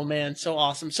 Oh man, so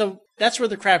awesome. So that's where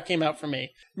the crap came out for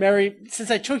me. Mary, since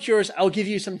I took yours, I'll give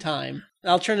you some time.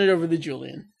 I'll turn it over to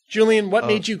Julian. Julian, what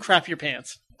made you crap your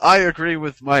pants? I agree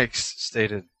with Mike's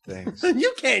stated things.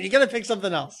 You can't. You gotta pick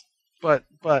something else. But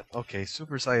okay,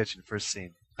 Super Saiyajin first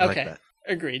scene. I like that.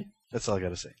 Agreed. That's all I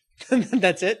gotta say.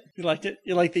 That's it? You liked it?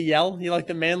 You like the yell? You like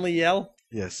the manly yell?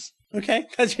 Yes. Okay,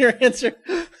 that's your answer.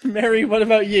 Mary, what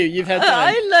about you? You've had time.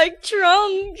 I like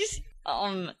Trunks.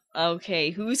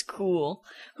 Okay, who's cool?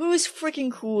 Who's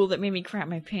freaking cool that made me crap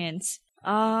my pants?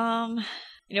 You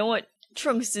know what?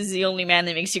 Trunks is the only man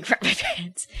that makes you crap my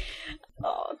pants.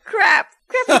 Oh, crap.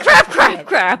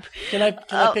 Crap. Can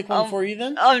I pick one for you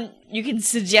then? You can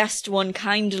suggest one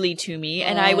kindly to me,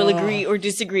 and I will agree or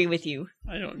disagree with you.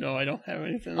 I don't know. I don't have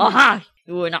anything. Aha!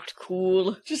 You are not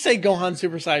cool. Just say Gohan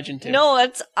Super Saiyan 2. No,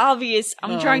 that's obvious.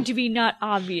 I'm trying to be not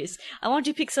obvious. I want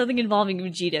to pick something involving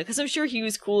Vegeta, because I'm sure he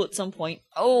was cool at some point.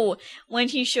 Oh, when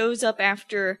he shows up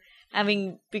after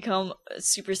having become a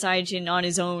Super Saiyan on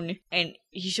his own, and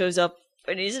he shows up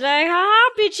and he's like,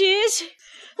 bitches!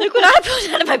 Look what I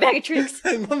pulled out of my bag of tricks.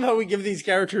 I love how we give these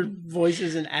characters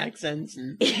voices and accents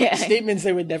and statements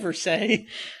they would never say.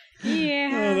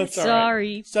 Yeah, that's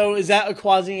sorry. Right. So is that a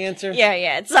quasi answer? Yeah,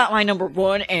 it's not my number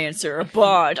one answer,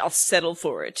 but I'll settle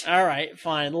for it. All right,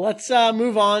 fine. Let's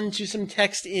move on to some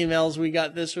text emails we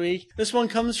got this week. This one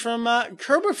comes from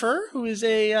Kerbifer, who is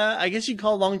a, I guess you'd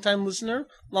call longtime listener,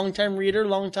 longtime reader,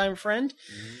 longtime friend.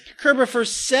 Kerbifer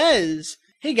says,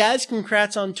 "Hey guys,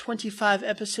 congrats on 25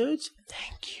 episodes.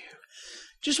 Thank you.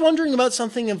 Just wondering about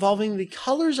something involving the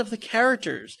colors of the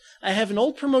characters. I have an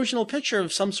old promotional picture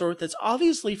of some sort that's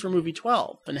obviously for movie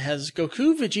 12, and it has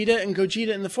Goku, Vegeta, and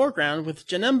Gogeta in the foreground, with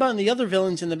Janemba and the other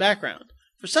villains in the background.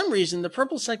 For some reason, the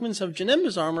purple segments of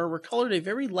Janemba's armor were colored a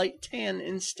very light tan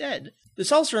instead.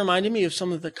 This also reminded me of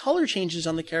some of the color changes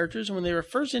on the characters when they were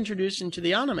first introduced into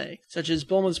the anime, such as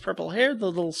Bulma's purple hair, the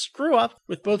little screw-up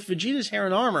with both Vegeta's hair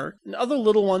and armor, and other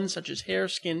little ones such as hair,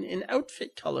 skin, and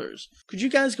outfit colors. Could you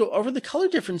guys go over the color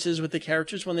differences with the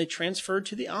characters when they transferred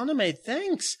to the anime?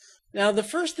 Thanks!" Now, the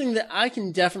first thing that I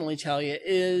can definitely tell you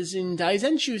is in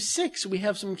Daizenshuu 6, we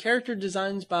have some character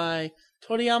designs by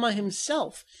Toriyama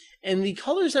himself. And the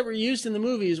colors that were used in the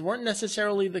movies weren't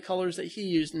necessarily the colors that he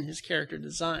used in his character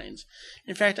designs.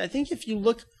 In fact, I think if you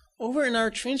look over in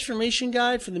our transformation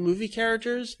guide for the movie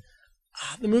characters,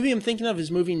 the movie I'm thinking of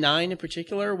is movie 9 in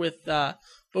particular, with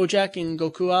Bojack and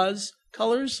Gokua's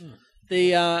colors.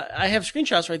 I have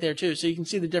screenshots right there too, so you can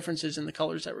see the differences in the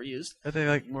colors that were used. Are they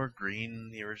like more green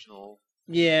in the original?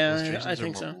 Yeah, I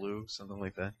think so. Blue, something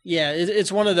like that. Yeah,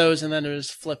 it's one of those, and then it was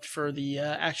flipped for the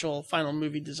actual final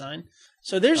movie design.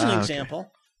 So there's an example. Okay.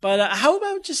 But how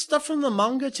about just stuff from the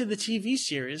manga to the TV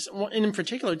series? And in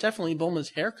particular, definitely Bulma's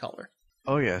hair color.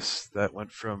 Oh, yes. That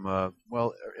went from,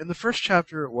 well, in the first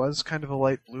chapter it was kind of a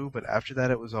light blue, but after that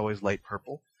it was always light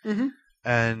purple. Mm-hmm.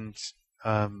 And,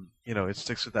 it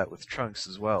sticks with that with Trunks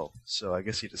as well. So I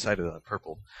guess he decided on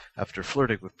purple after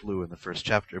flirting with blue in the first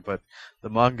chapter. But the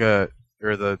manga,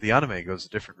 or the anime goes a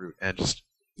different route and just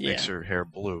makes her hair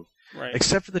blue. Right.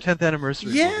 Except for the 10th anniversary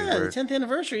movie. Yeah, the 10th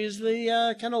anniversary is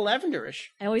the kind of lavenderish.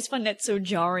 I always find that so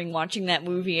jarring watching that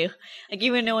movie. Like,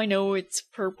 even though I know it's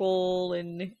purple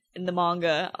in the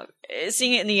manga,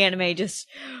 seeing it in the anime just,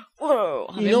 whoa,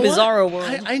 I'm in Bizarro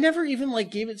World. I never even,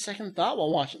 gave it second thought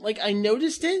while watching. I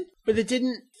noticed it, but it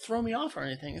didn't throw me off or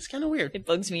anything. It's kind of weird. It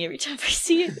bugs me every time I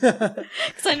see it.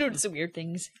 Because I notice weird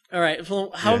things. All right,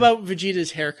 well, how about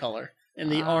Vegeta's hair color? And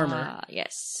the armor.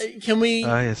 Yes. Can we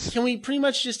pretty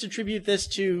much just attribute this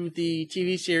to the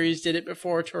TV series did it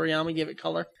before Toriyama gave it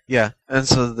color? Yeah, and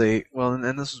so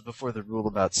and this was before the rule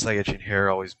about Saiyajin hair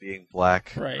always being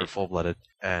black or full-blooded,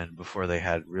 and before they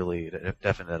had really a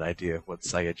definite idea of what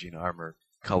Saiyajin armor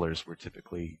colors were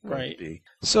typically going to be.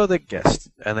 So they guessed,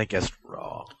 and they guessed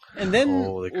wrong. And then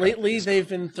lately they've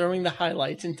been throwing the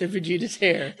highlights into Vegeta's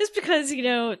hair. Just because,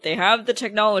 they have the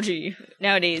technology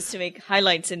nowadays to make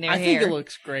highlights in their hair. I think it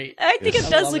looks great. I think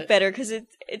it does look better because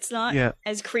it's not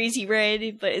as crazy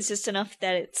red, but it's just enough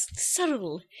that it's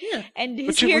subtle. Yeah. And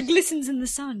his hair glistens in the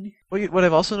sun. What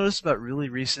I've also noticed about really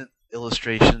recent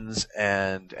illustrations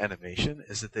and animation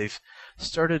is that they've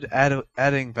started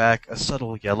adding back a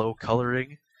subtle yellow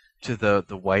coloring to the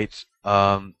white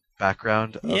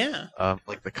background of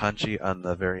like the kanji on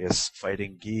the various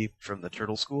fighting gi from the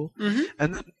Turtle School. Mm-hmm.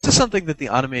 And this is something that the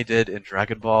anime did in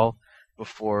Dragon Ball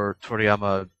before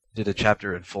Toriyama did a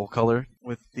chapter in full color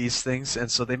with these things, and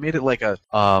so they made it like a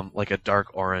dark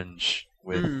orange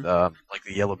with like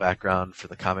the yellow background for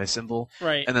the Kame symbol.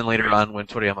 Right. And then later on, when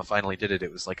Toriyama finally did it,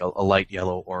 it was like a light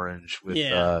yellow-orange with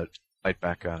white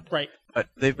background. Right. But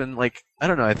they've been I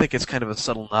don't know, I think it's kind of a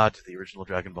subtle nod to the original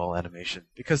Dragon Ball animation,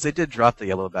 because they did drop the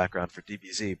yellow background for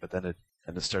DBZ, but then it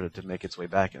started to make its way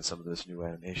back in some of this new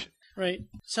animation. Right.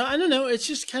 So, I don't know, it's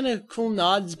just kind of cool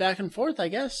nods back and forth, I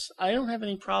guess. I don't have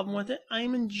any problem with it. I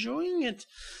am enjoying it.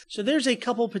 So there's a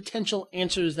couple potential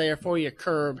answers there for you,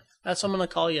 Curb. That's what I'm going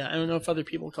to call you. I don't know if other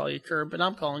people call you Curb, but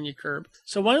I'm calling you Curb.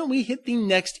 So why don't we hit the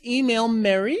next email,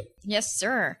 Mary? Yes,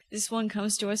 sir. This one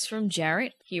comes to us from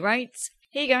Jarrett. He writes,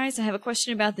 Hey guys, I have a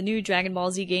question about the new Dragon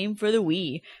Ball Z game for the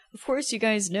Wii. Of course, you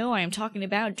guys know I am talking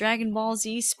about Dragon Ball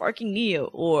Z Sparking Neo,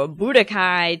 or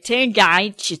Budokai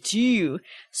Tenkaichi 2.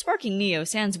 Sparking Neo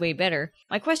sounds way better.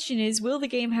 My question is, will the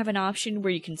game have an option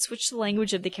where you can switch the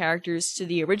language of the characters to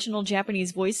the original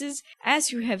Japanese voices?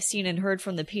 As you have seen and heard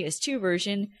from the PS2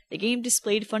 version, the game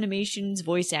displayed Funimation's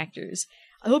voice actors.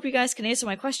 I hope you guys can answer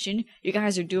my question. You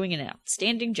guys are doing an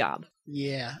outstanding job.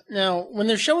 Yeah. Now, when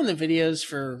they're showing the videos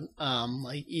for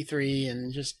like E3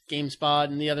 and just GameSpot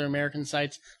and the other American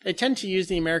sites, they tend to use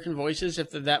the American voices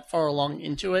if they're that far along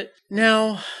into it.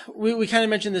 Now, we kind of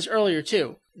mentioned this earlier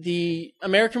too. The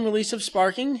American release of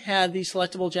Sparking had the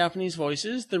selectable Japanese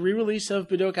voices. The re-release of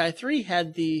Budokai 3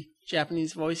 had the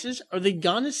Japanese voices. Are they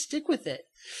gonna stick with it?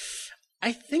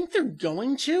 I think they're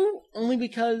going to, only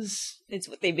because It's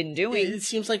what they've been doing. it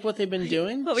seems like what they've been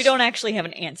doing. But we don't actually have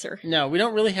an answer. No, we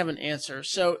don't really have an answer.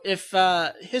 So if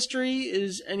history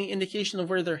is any indication of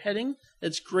where they're heading,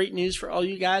 that's great news for all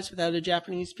you guys without a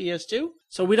Japanese PS2.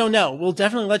 So we don't know. We'll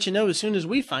definitely let you know as soon as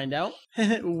we find out.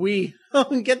 We.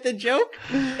 Get the joke?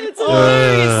 It's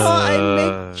hilarious. I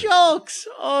make jokes.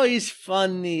 Oh, he's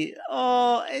funny.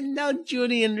 Oh, and now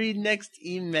Julian read next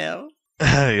email.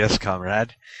 Yes,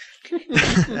 comrade.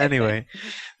 Anyway,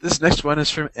 this next one is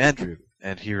from Andrew,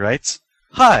 and he writes,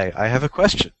 "Hi, I have a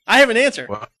question." I have an answer.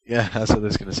 Well, yeah, that's what I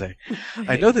was going to say.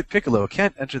 I know that Piccolo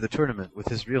can't enter the tournament with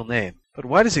his real name, but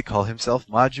why does he call himself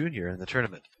Ma Jr. in the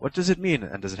tournament? What does it mean,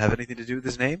 and does it have anything to do with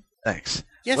his name? Thanks.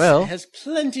 Yes, well, it has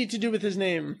plenty to do with his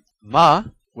name. Ma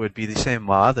would be the same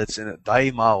Ma that's in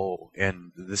Daimao,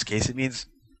 and in this case it means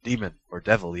demon, or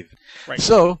devil even. Right.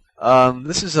 So,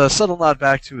 this is a subtle nod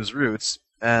back to his roots,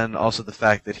 and also the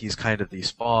fact that he's kind of the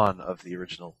spawn of the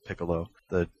original Piccolo,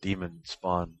 the demon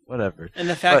spawn, whatever. And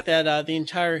the fact that the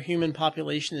entire human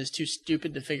population is too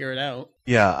stupid to figure it out.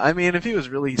 Yeah, I mean, if he was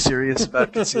really serious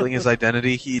about concealing his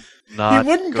identity, he'd not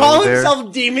He wouldn't go call there.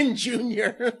 himself Demon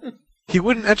Jr. He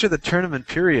wouldn't enter the tournament,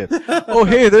 period. Oh,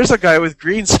 hey, there's a guy with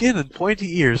green skin and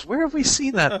pointy ears. Where have we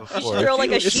seen that before? throw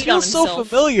like a It sheet feels on so himself.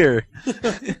 familiar.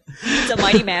 It's a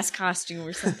Mighty Mask costume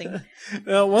or something.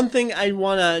 One thing I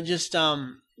want to just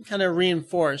kind of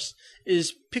reinforce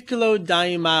is Piccolo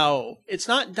Daimao. It's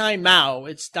not Daimao,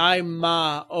 it's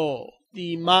Daimao.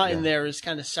 The Ma in there is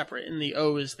kind of separate, and the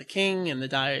O is the king, and the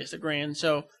Dai is the grand.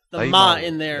 So the Ma Daimao.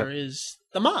 in there is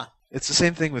the Ma. It's the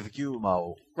same thing with Gyu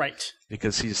Mao, Right.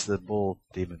 because he's the bull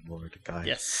demon lord guy.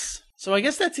 Yes. So I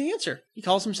guess that's the answer. He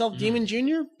calls himself Demon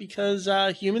Jr. because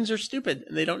humans are stupid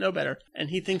and they don't know better. And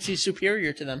he thinks he's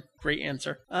superior to them. Great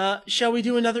answer. Shall we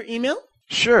do another email?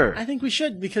 Sure. I think we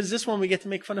should, because this one we get to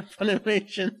make fun of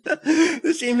Funimation.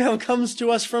 This email comes to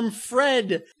us from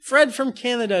Fred. Fred from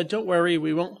Canada. Don't worry,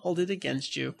 we won't hold it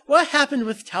against you. What happened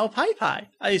with Tao Pai Pai?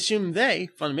 I assume they,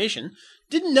 Funimation,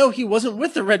 didn't know he wasn't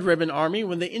with the Red Ribbon Army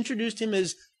when they introduced him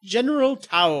as General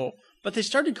Tao, but they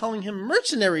started calling him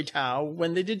Mercenary Tao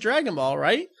when they did Dragon Ball,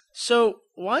 right? So,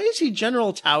 why is he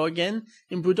General Tao again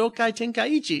in Budokai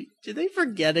Tenkaichi? Did they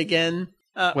forget again?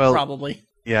 Well, probably.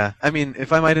 Yeah, I mean,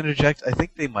 if I might interject, I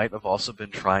think they might have also been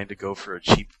trying to go for a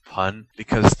cheap pun,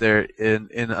 because they're in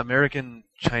American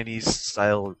Chinese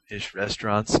style-ish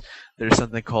restaurants, there's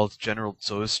something called General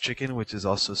Tso's chicken, which is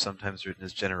also sometimes written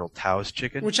as General Tao's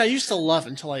chicken. Which I used to love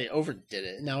until I overdid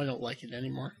it. Now I don't like it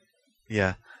anymore.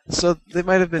 Yeah. So they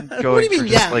might have been going What do you mean, for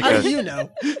just yeah? like How a... do you know?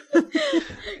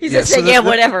 He's Yeah, just so saying, that- yeah,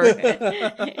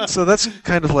 whatever. So that's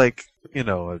kind of like,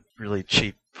 a really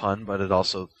cheap pun, but it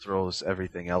also throws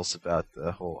everything else about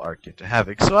the whole arc into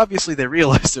havoc. So obviously they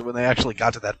realized it when they actually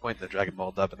got to that point in the Dragon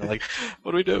Ball dub, and they're like,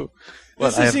 what do we do? But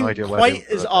This I have isn't no idea why quite they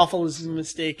as wrote that. awful as a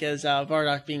mistake as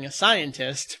Bardock being a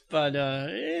scientist, but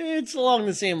it's along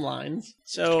the same lines.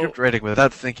 So, Script writing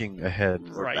without thinking ahead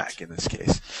or Right. back in this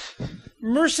case.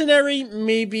 mercenary,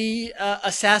 maybe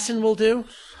assassin will do.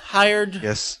 Hired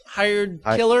Yes,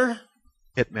 killer.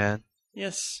 Hitman.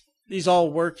 Yes, these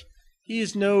all work. He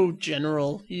is no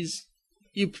general. He's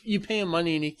you pay him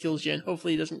money and he kills you, and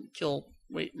hopefully he doesn't kill.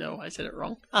 Wait, no, I said it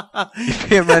wrong. You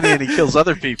pay him money and he kills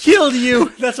other people. Kill you.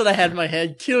 That's what I had in my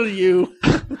head. Kill you.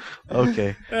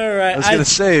 Okay. All right. I was gonna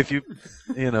say, if you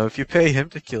pay him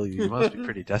to kill you, you must be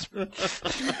pretty desperate.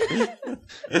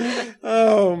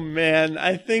 Oh man,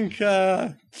 I think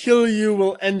Kill You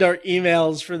will end our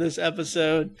emails for this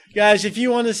episode. Guys, if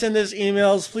you want to send us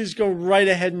emails, please go right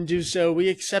ahead and do so. We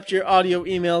accept your audio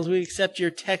emails. We accept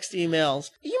your text emails.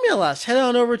 Email us. Head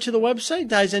on over to the website,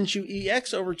 Daizenshuu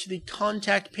EX, over to the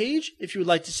contact page. If you would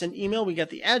like to send email, we got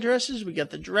the addresses, we got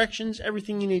the directions,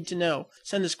 everything you need to know.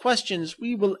 Send us questions.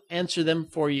 We will answer them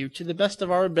for you to the best of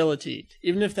our ability.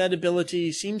 Even if that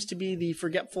ability seems to be the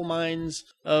forgetful minds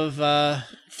of,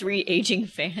 3 aging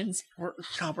fans.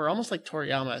 we're almost like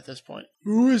Toriyama at this point.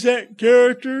 Who is that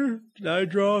character? Did I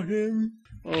draw him?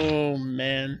 Oh,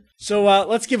 man. So,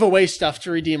 let's give away stuff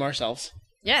to redeem ourselves.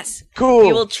 Yes. Cool.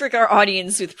 We will trick our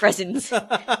audience with presents.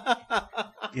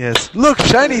 Yes. Look,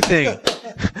 shiny thing.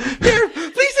 Here,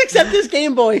 please accept this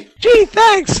Game Boy. Gee,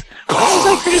 thanks. What was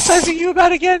I criticizing you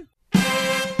about again?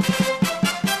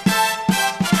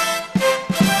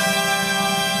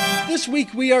 This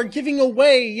week we are giving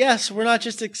away, yes, we're not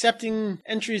just accepting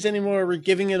entries anymore, we're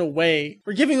giving it away.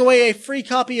 We're giving away a free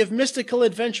copy of Mystical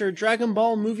Adventure Dragon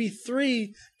Ball Movie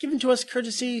 3, given to us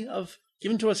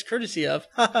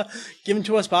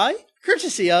by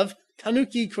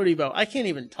Tanuki Kuribo. I can't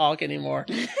even talk anymore.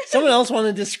 Someone else want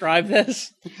to describe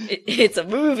this? It's a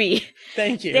movie.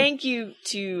 Thank you. Thank you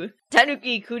to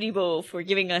Tanuki Kuribo for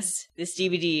giving us this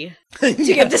DVD to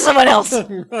give to someone else.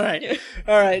 All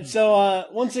right. So,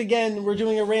 once again, we're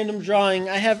doing a random drawing.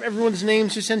 I have everyone's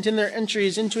names who sent in their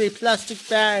entries into a plastic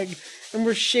bag, and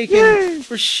we're shaking. Yay!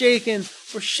 We're shaking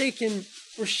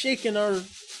our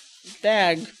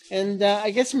bag. And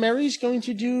I guess Mary's going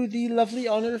to do the lovely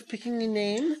honor of picking a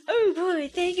name. Oh boy,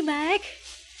 thank you, Mike.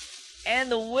 And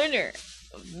the winner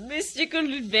of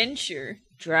Mystical Adventure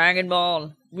Dragon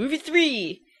Ball Movie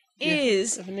 3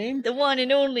 is Have a name? the one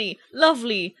and only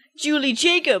lovely Julie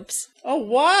Jacobs. Oh,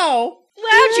 wow.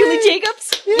 Wow, Yay! Julie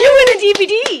Jacobs! Yay! You win a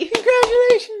DVD!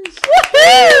 Congratulations.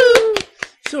 Woohoo!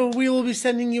 So we will be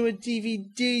sending you a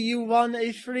DVD. You won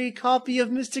a free copy of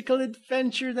Mystical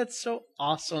Adventure. That's so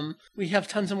awesome. We have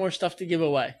tons of more stuff to give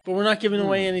away, but we're not giving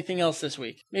away anything else this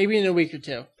week. Maybe in a week or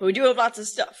two. But we do have lots of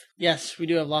stuff. Yes, we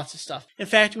do have lots of stuff. In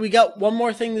fact, we got one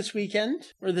more thing this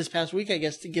weekend, or this past week, I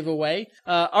guess, to give away.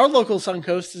 Our local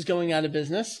Suncoast is going out of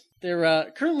business.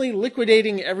 They're currently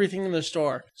liquidating everything in the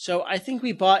store. So I think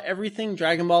we bought everything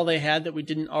Dragon Ball they had that we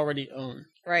didn't already own.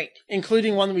 Right.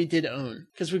 Including one we did own,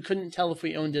 because we couldn't tell if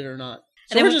we owned it or not.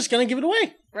 So And we're then just going to give it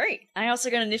away. Right. I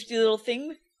also got a nifty little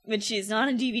thing, which is not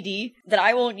a DVD, that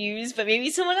I won't use, but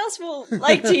maybe someone else will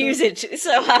like to use it.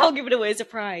 So I'll give it away as a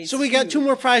prize. So we got 2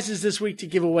 more prizes this week to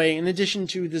give away, in addition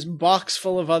to this box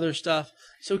full of other stuff.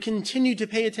 So continue to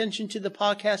pay attention to the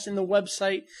podcast and the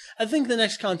website. I think the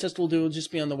next contest we'll do will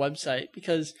just be on the website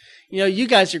because, you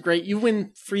guys are great. You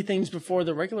win free things before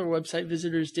the regular website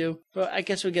visitors do. But I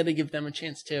guess we got to give them a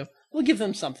chance too. We'll give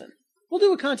them something. We'll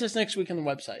do a contest next week on the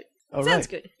website. All Sounds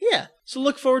right. good. Yeah. So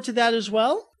look forward to that as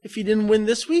well. If you didn't win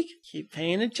this week, keep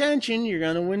paying attention. You're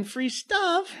going to win free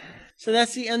stuff. So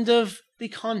that's the end of the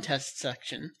contest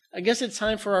section. I guess it's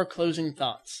time for our closing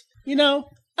thoughts.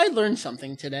 I learned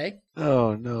something today.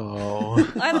 Oh, no.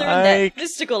 I learned that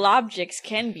mystical objects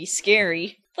can be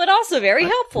scary, but also very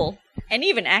helpful, and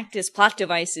even act as plot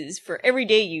devices for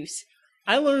everyday use.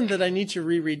 I learned that I need to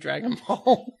reread Dragon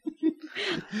Ball.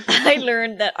 I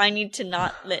learned that I need to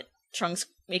not let Trunks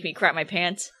make me crap my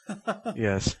pants.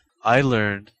 Yes. I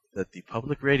learned that the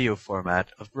public radio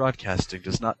format of broadcasting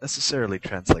does not necessarily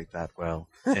translate that well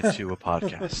into a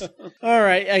podcast. All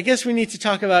right, I guess we need to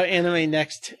talk about anime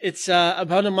next. It's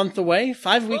about a month away,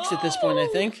 5 weeks at this point, I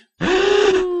think.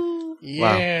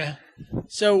 Yeah. Wow.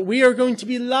 So we are going to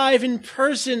be live in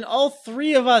person, all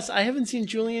 3 of us. I haven't seen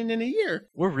Julian in a year.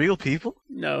 We're real people?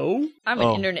 No. I'm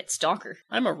an internet stalker.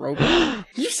 I'm a robot.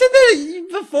 You said that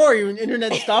before. You're an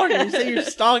internet stalker. You say you're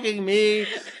stalking me,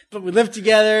 but we live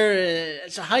together.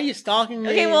 So how are you stalking me?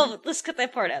 Okay, well, let's cut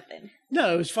that part out then.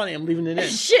 No, it was funny. I'm leaving it in.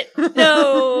 Shit!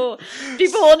 No!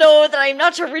 People will know that I'm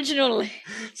not original.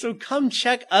 So come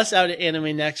check us out at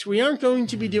Anime Next. We aren't going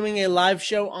to be doing a live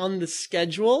show on the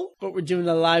schedule, but we're doing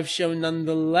a live show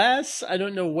nonetheless. I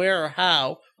don't know where or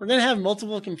how. We're going to have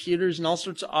multiple computers and all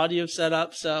sorts of audio set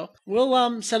up, so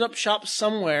we'll set up shop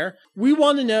somewhere. We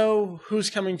want to know who's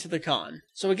coming to the con.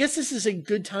 So I guess this is a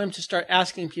good time to start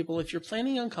asking people if you're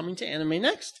planning on coming to Anime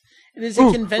Next. It is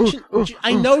a convention.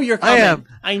 I know you're coming. I am.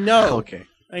 I know. Okay.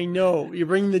 I know. You're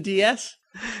bringing the DS?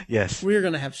 Yes. We're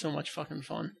going to have so much fucking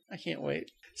fun. I can't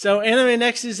wait. So Anime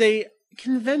Next is a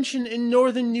convention in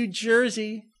northern New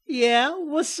Jersey. Yeah,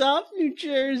 what's up, New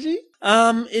Jersey?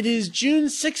 It is June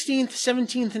 16th,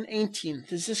 17th, and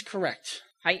 18th. Is this correct?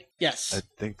 Hi. Yes. I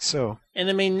think so.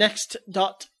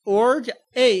 AnimeNext.org.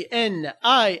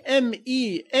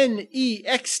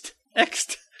 ANIMENEXT.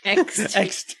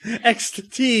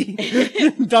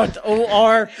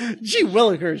 xt.or. Gee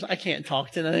willikers, I can't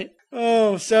talk tonight.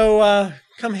 Oh, so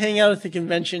come hang out at the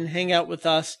convention, hang out with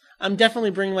us. I'm definitely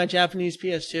bringing my Japanese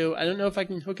PS2. I don't know if I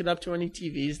can hook it up to any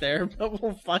TVs there, but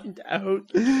we'll find out.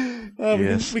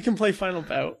 Yes. We can play Final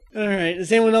Bout. All right.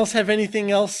 Does anyone else have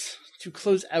anything else to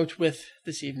close out with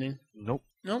this evening? Nope.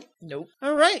 Nope. Nope.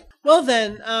 All right. Well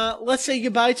then, let's say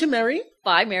goodbye to Mary.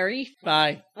 Bye, Mary.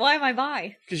 Bye. Why am I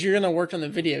bye? Because you're gonna work on the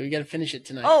video. You gotta finish it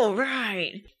tonight. Oh,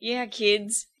 right. Yeah,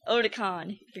 kids.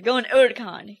 Otakon. If you're going to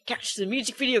Otakon, catch the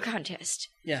music video contest.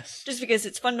 Yes. Just because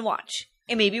it's fun to watch.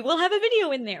 And maybe we'll have a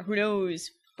video in there. Who knows?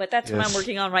 But that's what I'm Yes.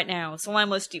 working on right now. So I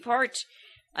must depart.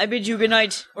 I bid you good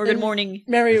night or good morning.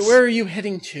 Mary, where are you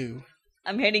heading to?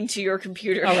 I'm heading to your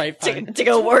computer. All right, fine. to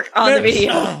go work on the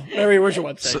video. Oh, Mary, where's your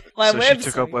website? So, My so she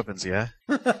took website. up weapons, yeah?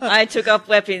 I took up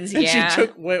weapons, And yeah. she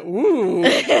took ooh.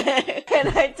 And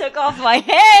I took off my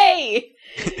hey!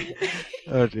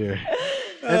 Oh dear.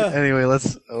 Anyway,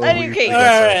 let's. Oh, Okay. we All got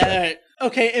right, sidetracked. all right.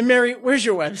 Okay, and Mary, where's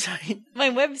your website? My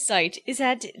website is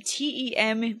at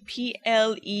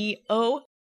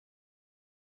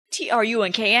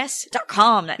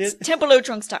templotrunkS.com. That's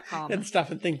templeotrunks.com. Had to stop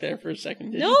and think there for a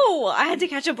second. Did you? No, I had to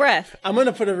catch a breath. I'm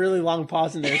gonna put a really long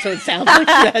pause in there, so it sounds like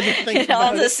you had to think And I'll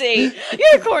about just say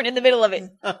unicorn in the middle of it.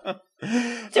 it.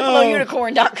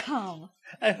 Templeounicorn.com.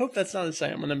 I hope that's not a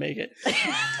site. I'm gonna make it.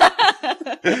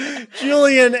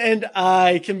 Julian and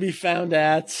I can be found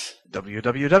at.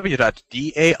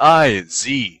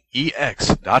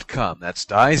 www.daizex.com. That's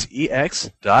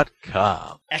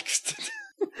daizex.com. Ext.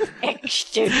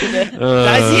 Extra.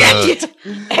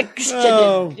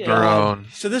 Oh, Grown.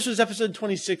 So this was episode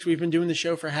 26. We've been doing the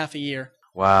show for half a year.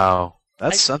 Wow.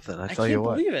 That's something, I I tell can't you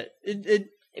what. believe it.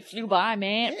 It flew by,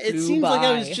 man. It Flew seems like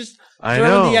I by. was just I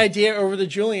throwing know. the idea over to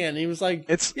Julian. And he was like,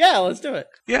 It's "Yeah, let's do it."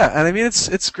 Yeah, and I mean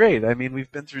it's great. I mean we've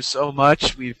been through so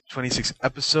much. We've 26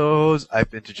 episodes.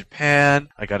 I've been to Japan.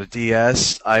 I got a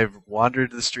DS. I've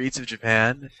wandered the streets of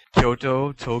Japan,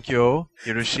 Kyoto, Tokyo,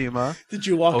 Hiroshima. Did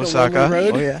you walk Osaka. a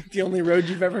lonely road? Oh, yeah. The only road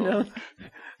you've ever known.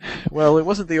 Well, it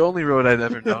wasn't the only road I'd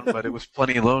ever known, but it was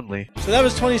plenty lonely. So that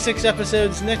was 26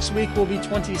 episodes. Next week will be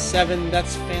 27.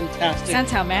 That's fantastic.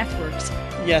 That's how math works.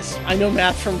 Yes, I know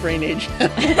math from Brain Age.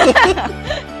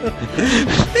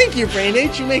 Thank you, Brain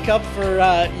Age. You make up for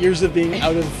years of being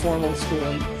out of formal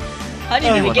schooling. I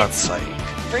didn't even Well, get not psych.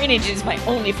 Brainage is my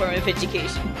only form of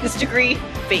education. This degree,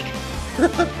 fake. You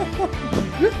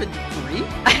have a degree?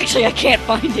 Actually, I can't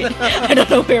find it. I don't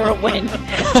know where it went.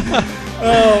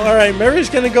 Oh, all right.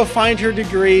 Mary's going to go find her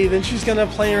degree. Then she's going to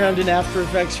play around in After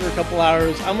Effects for a couple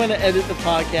hours. I'm going to edit the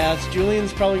podcast.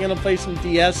 Julian's probably going to play some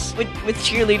DS With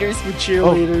cheerleaders. with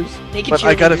cheerleaders. Naked But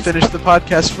I gotta cheerleaders. finish the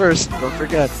podcast first. Don't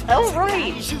forget. Oh,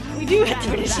 right. We do have to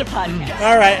finish the podcast.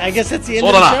 All right. I guess that's the end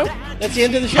of Hold the on. show. That's the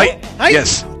end of the show. Hi.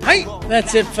 Yes. Hi.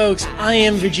 That's it, folks. I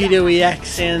am Vegito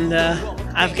EX, and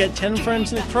I've got 10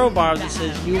 friends in the crowbar that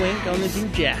says you ain't gonna do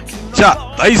jack. じゃ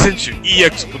あ、大選手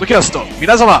EX ポッドキャスト、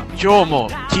皆様、今日も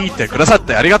聞いてくださっ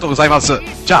てありがとうございます。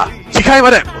じゃあ、次回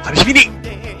までお楽しみに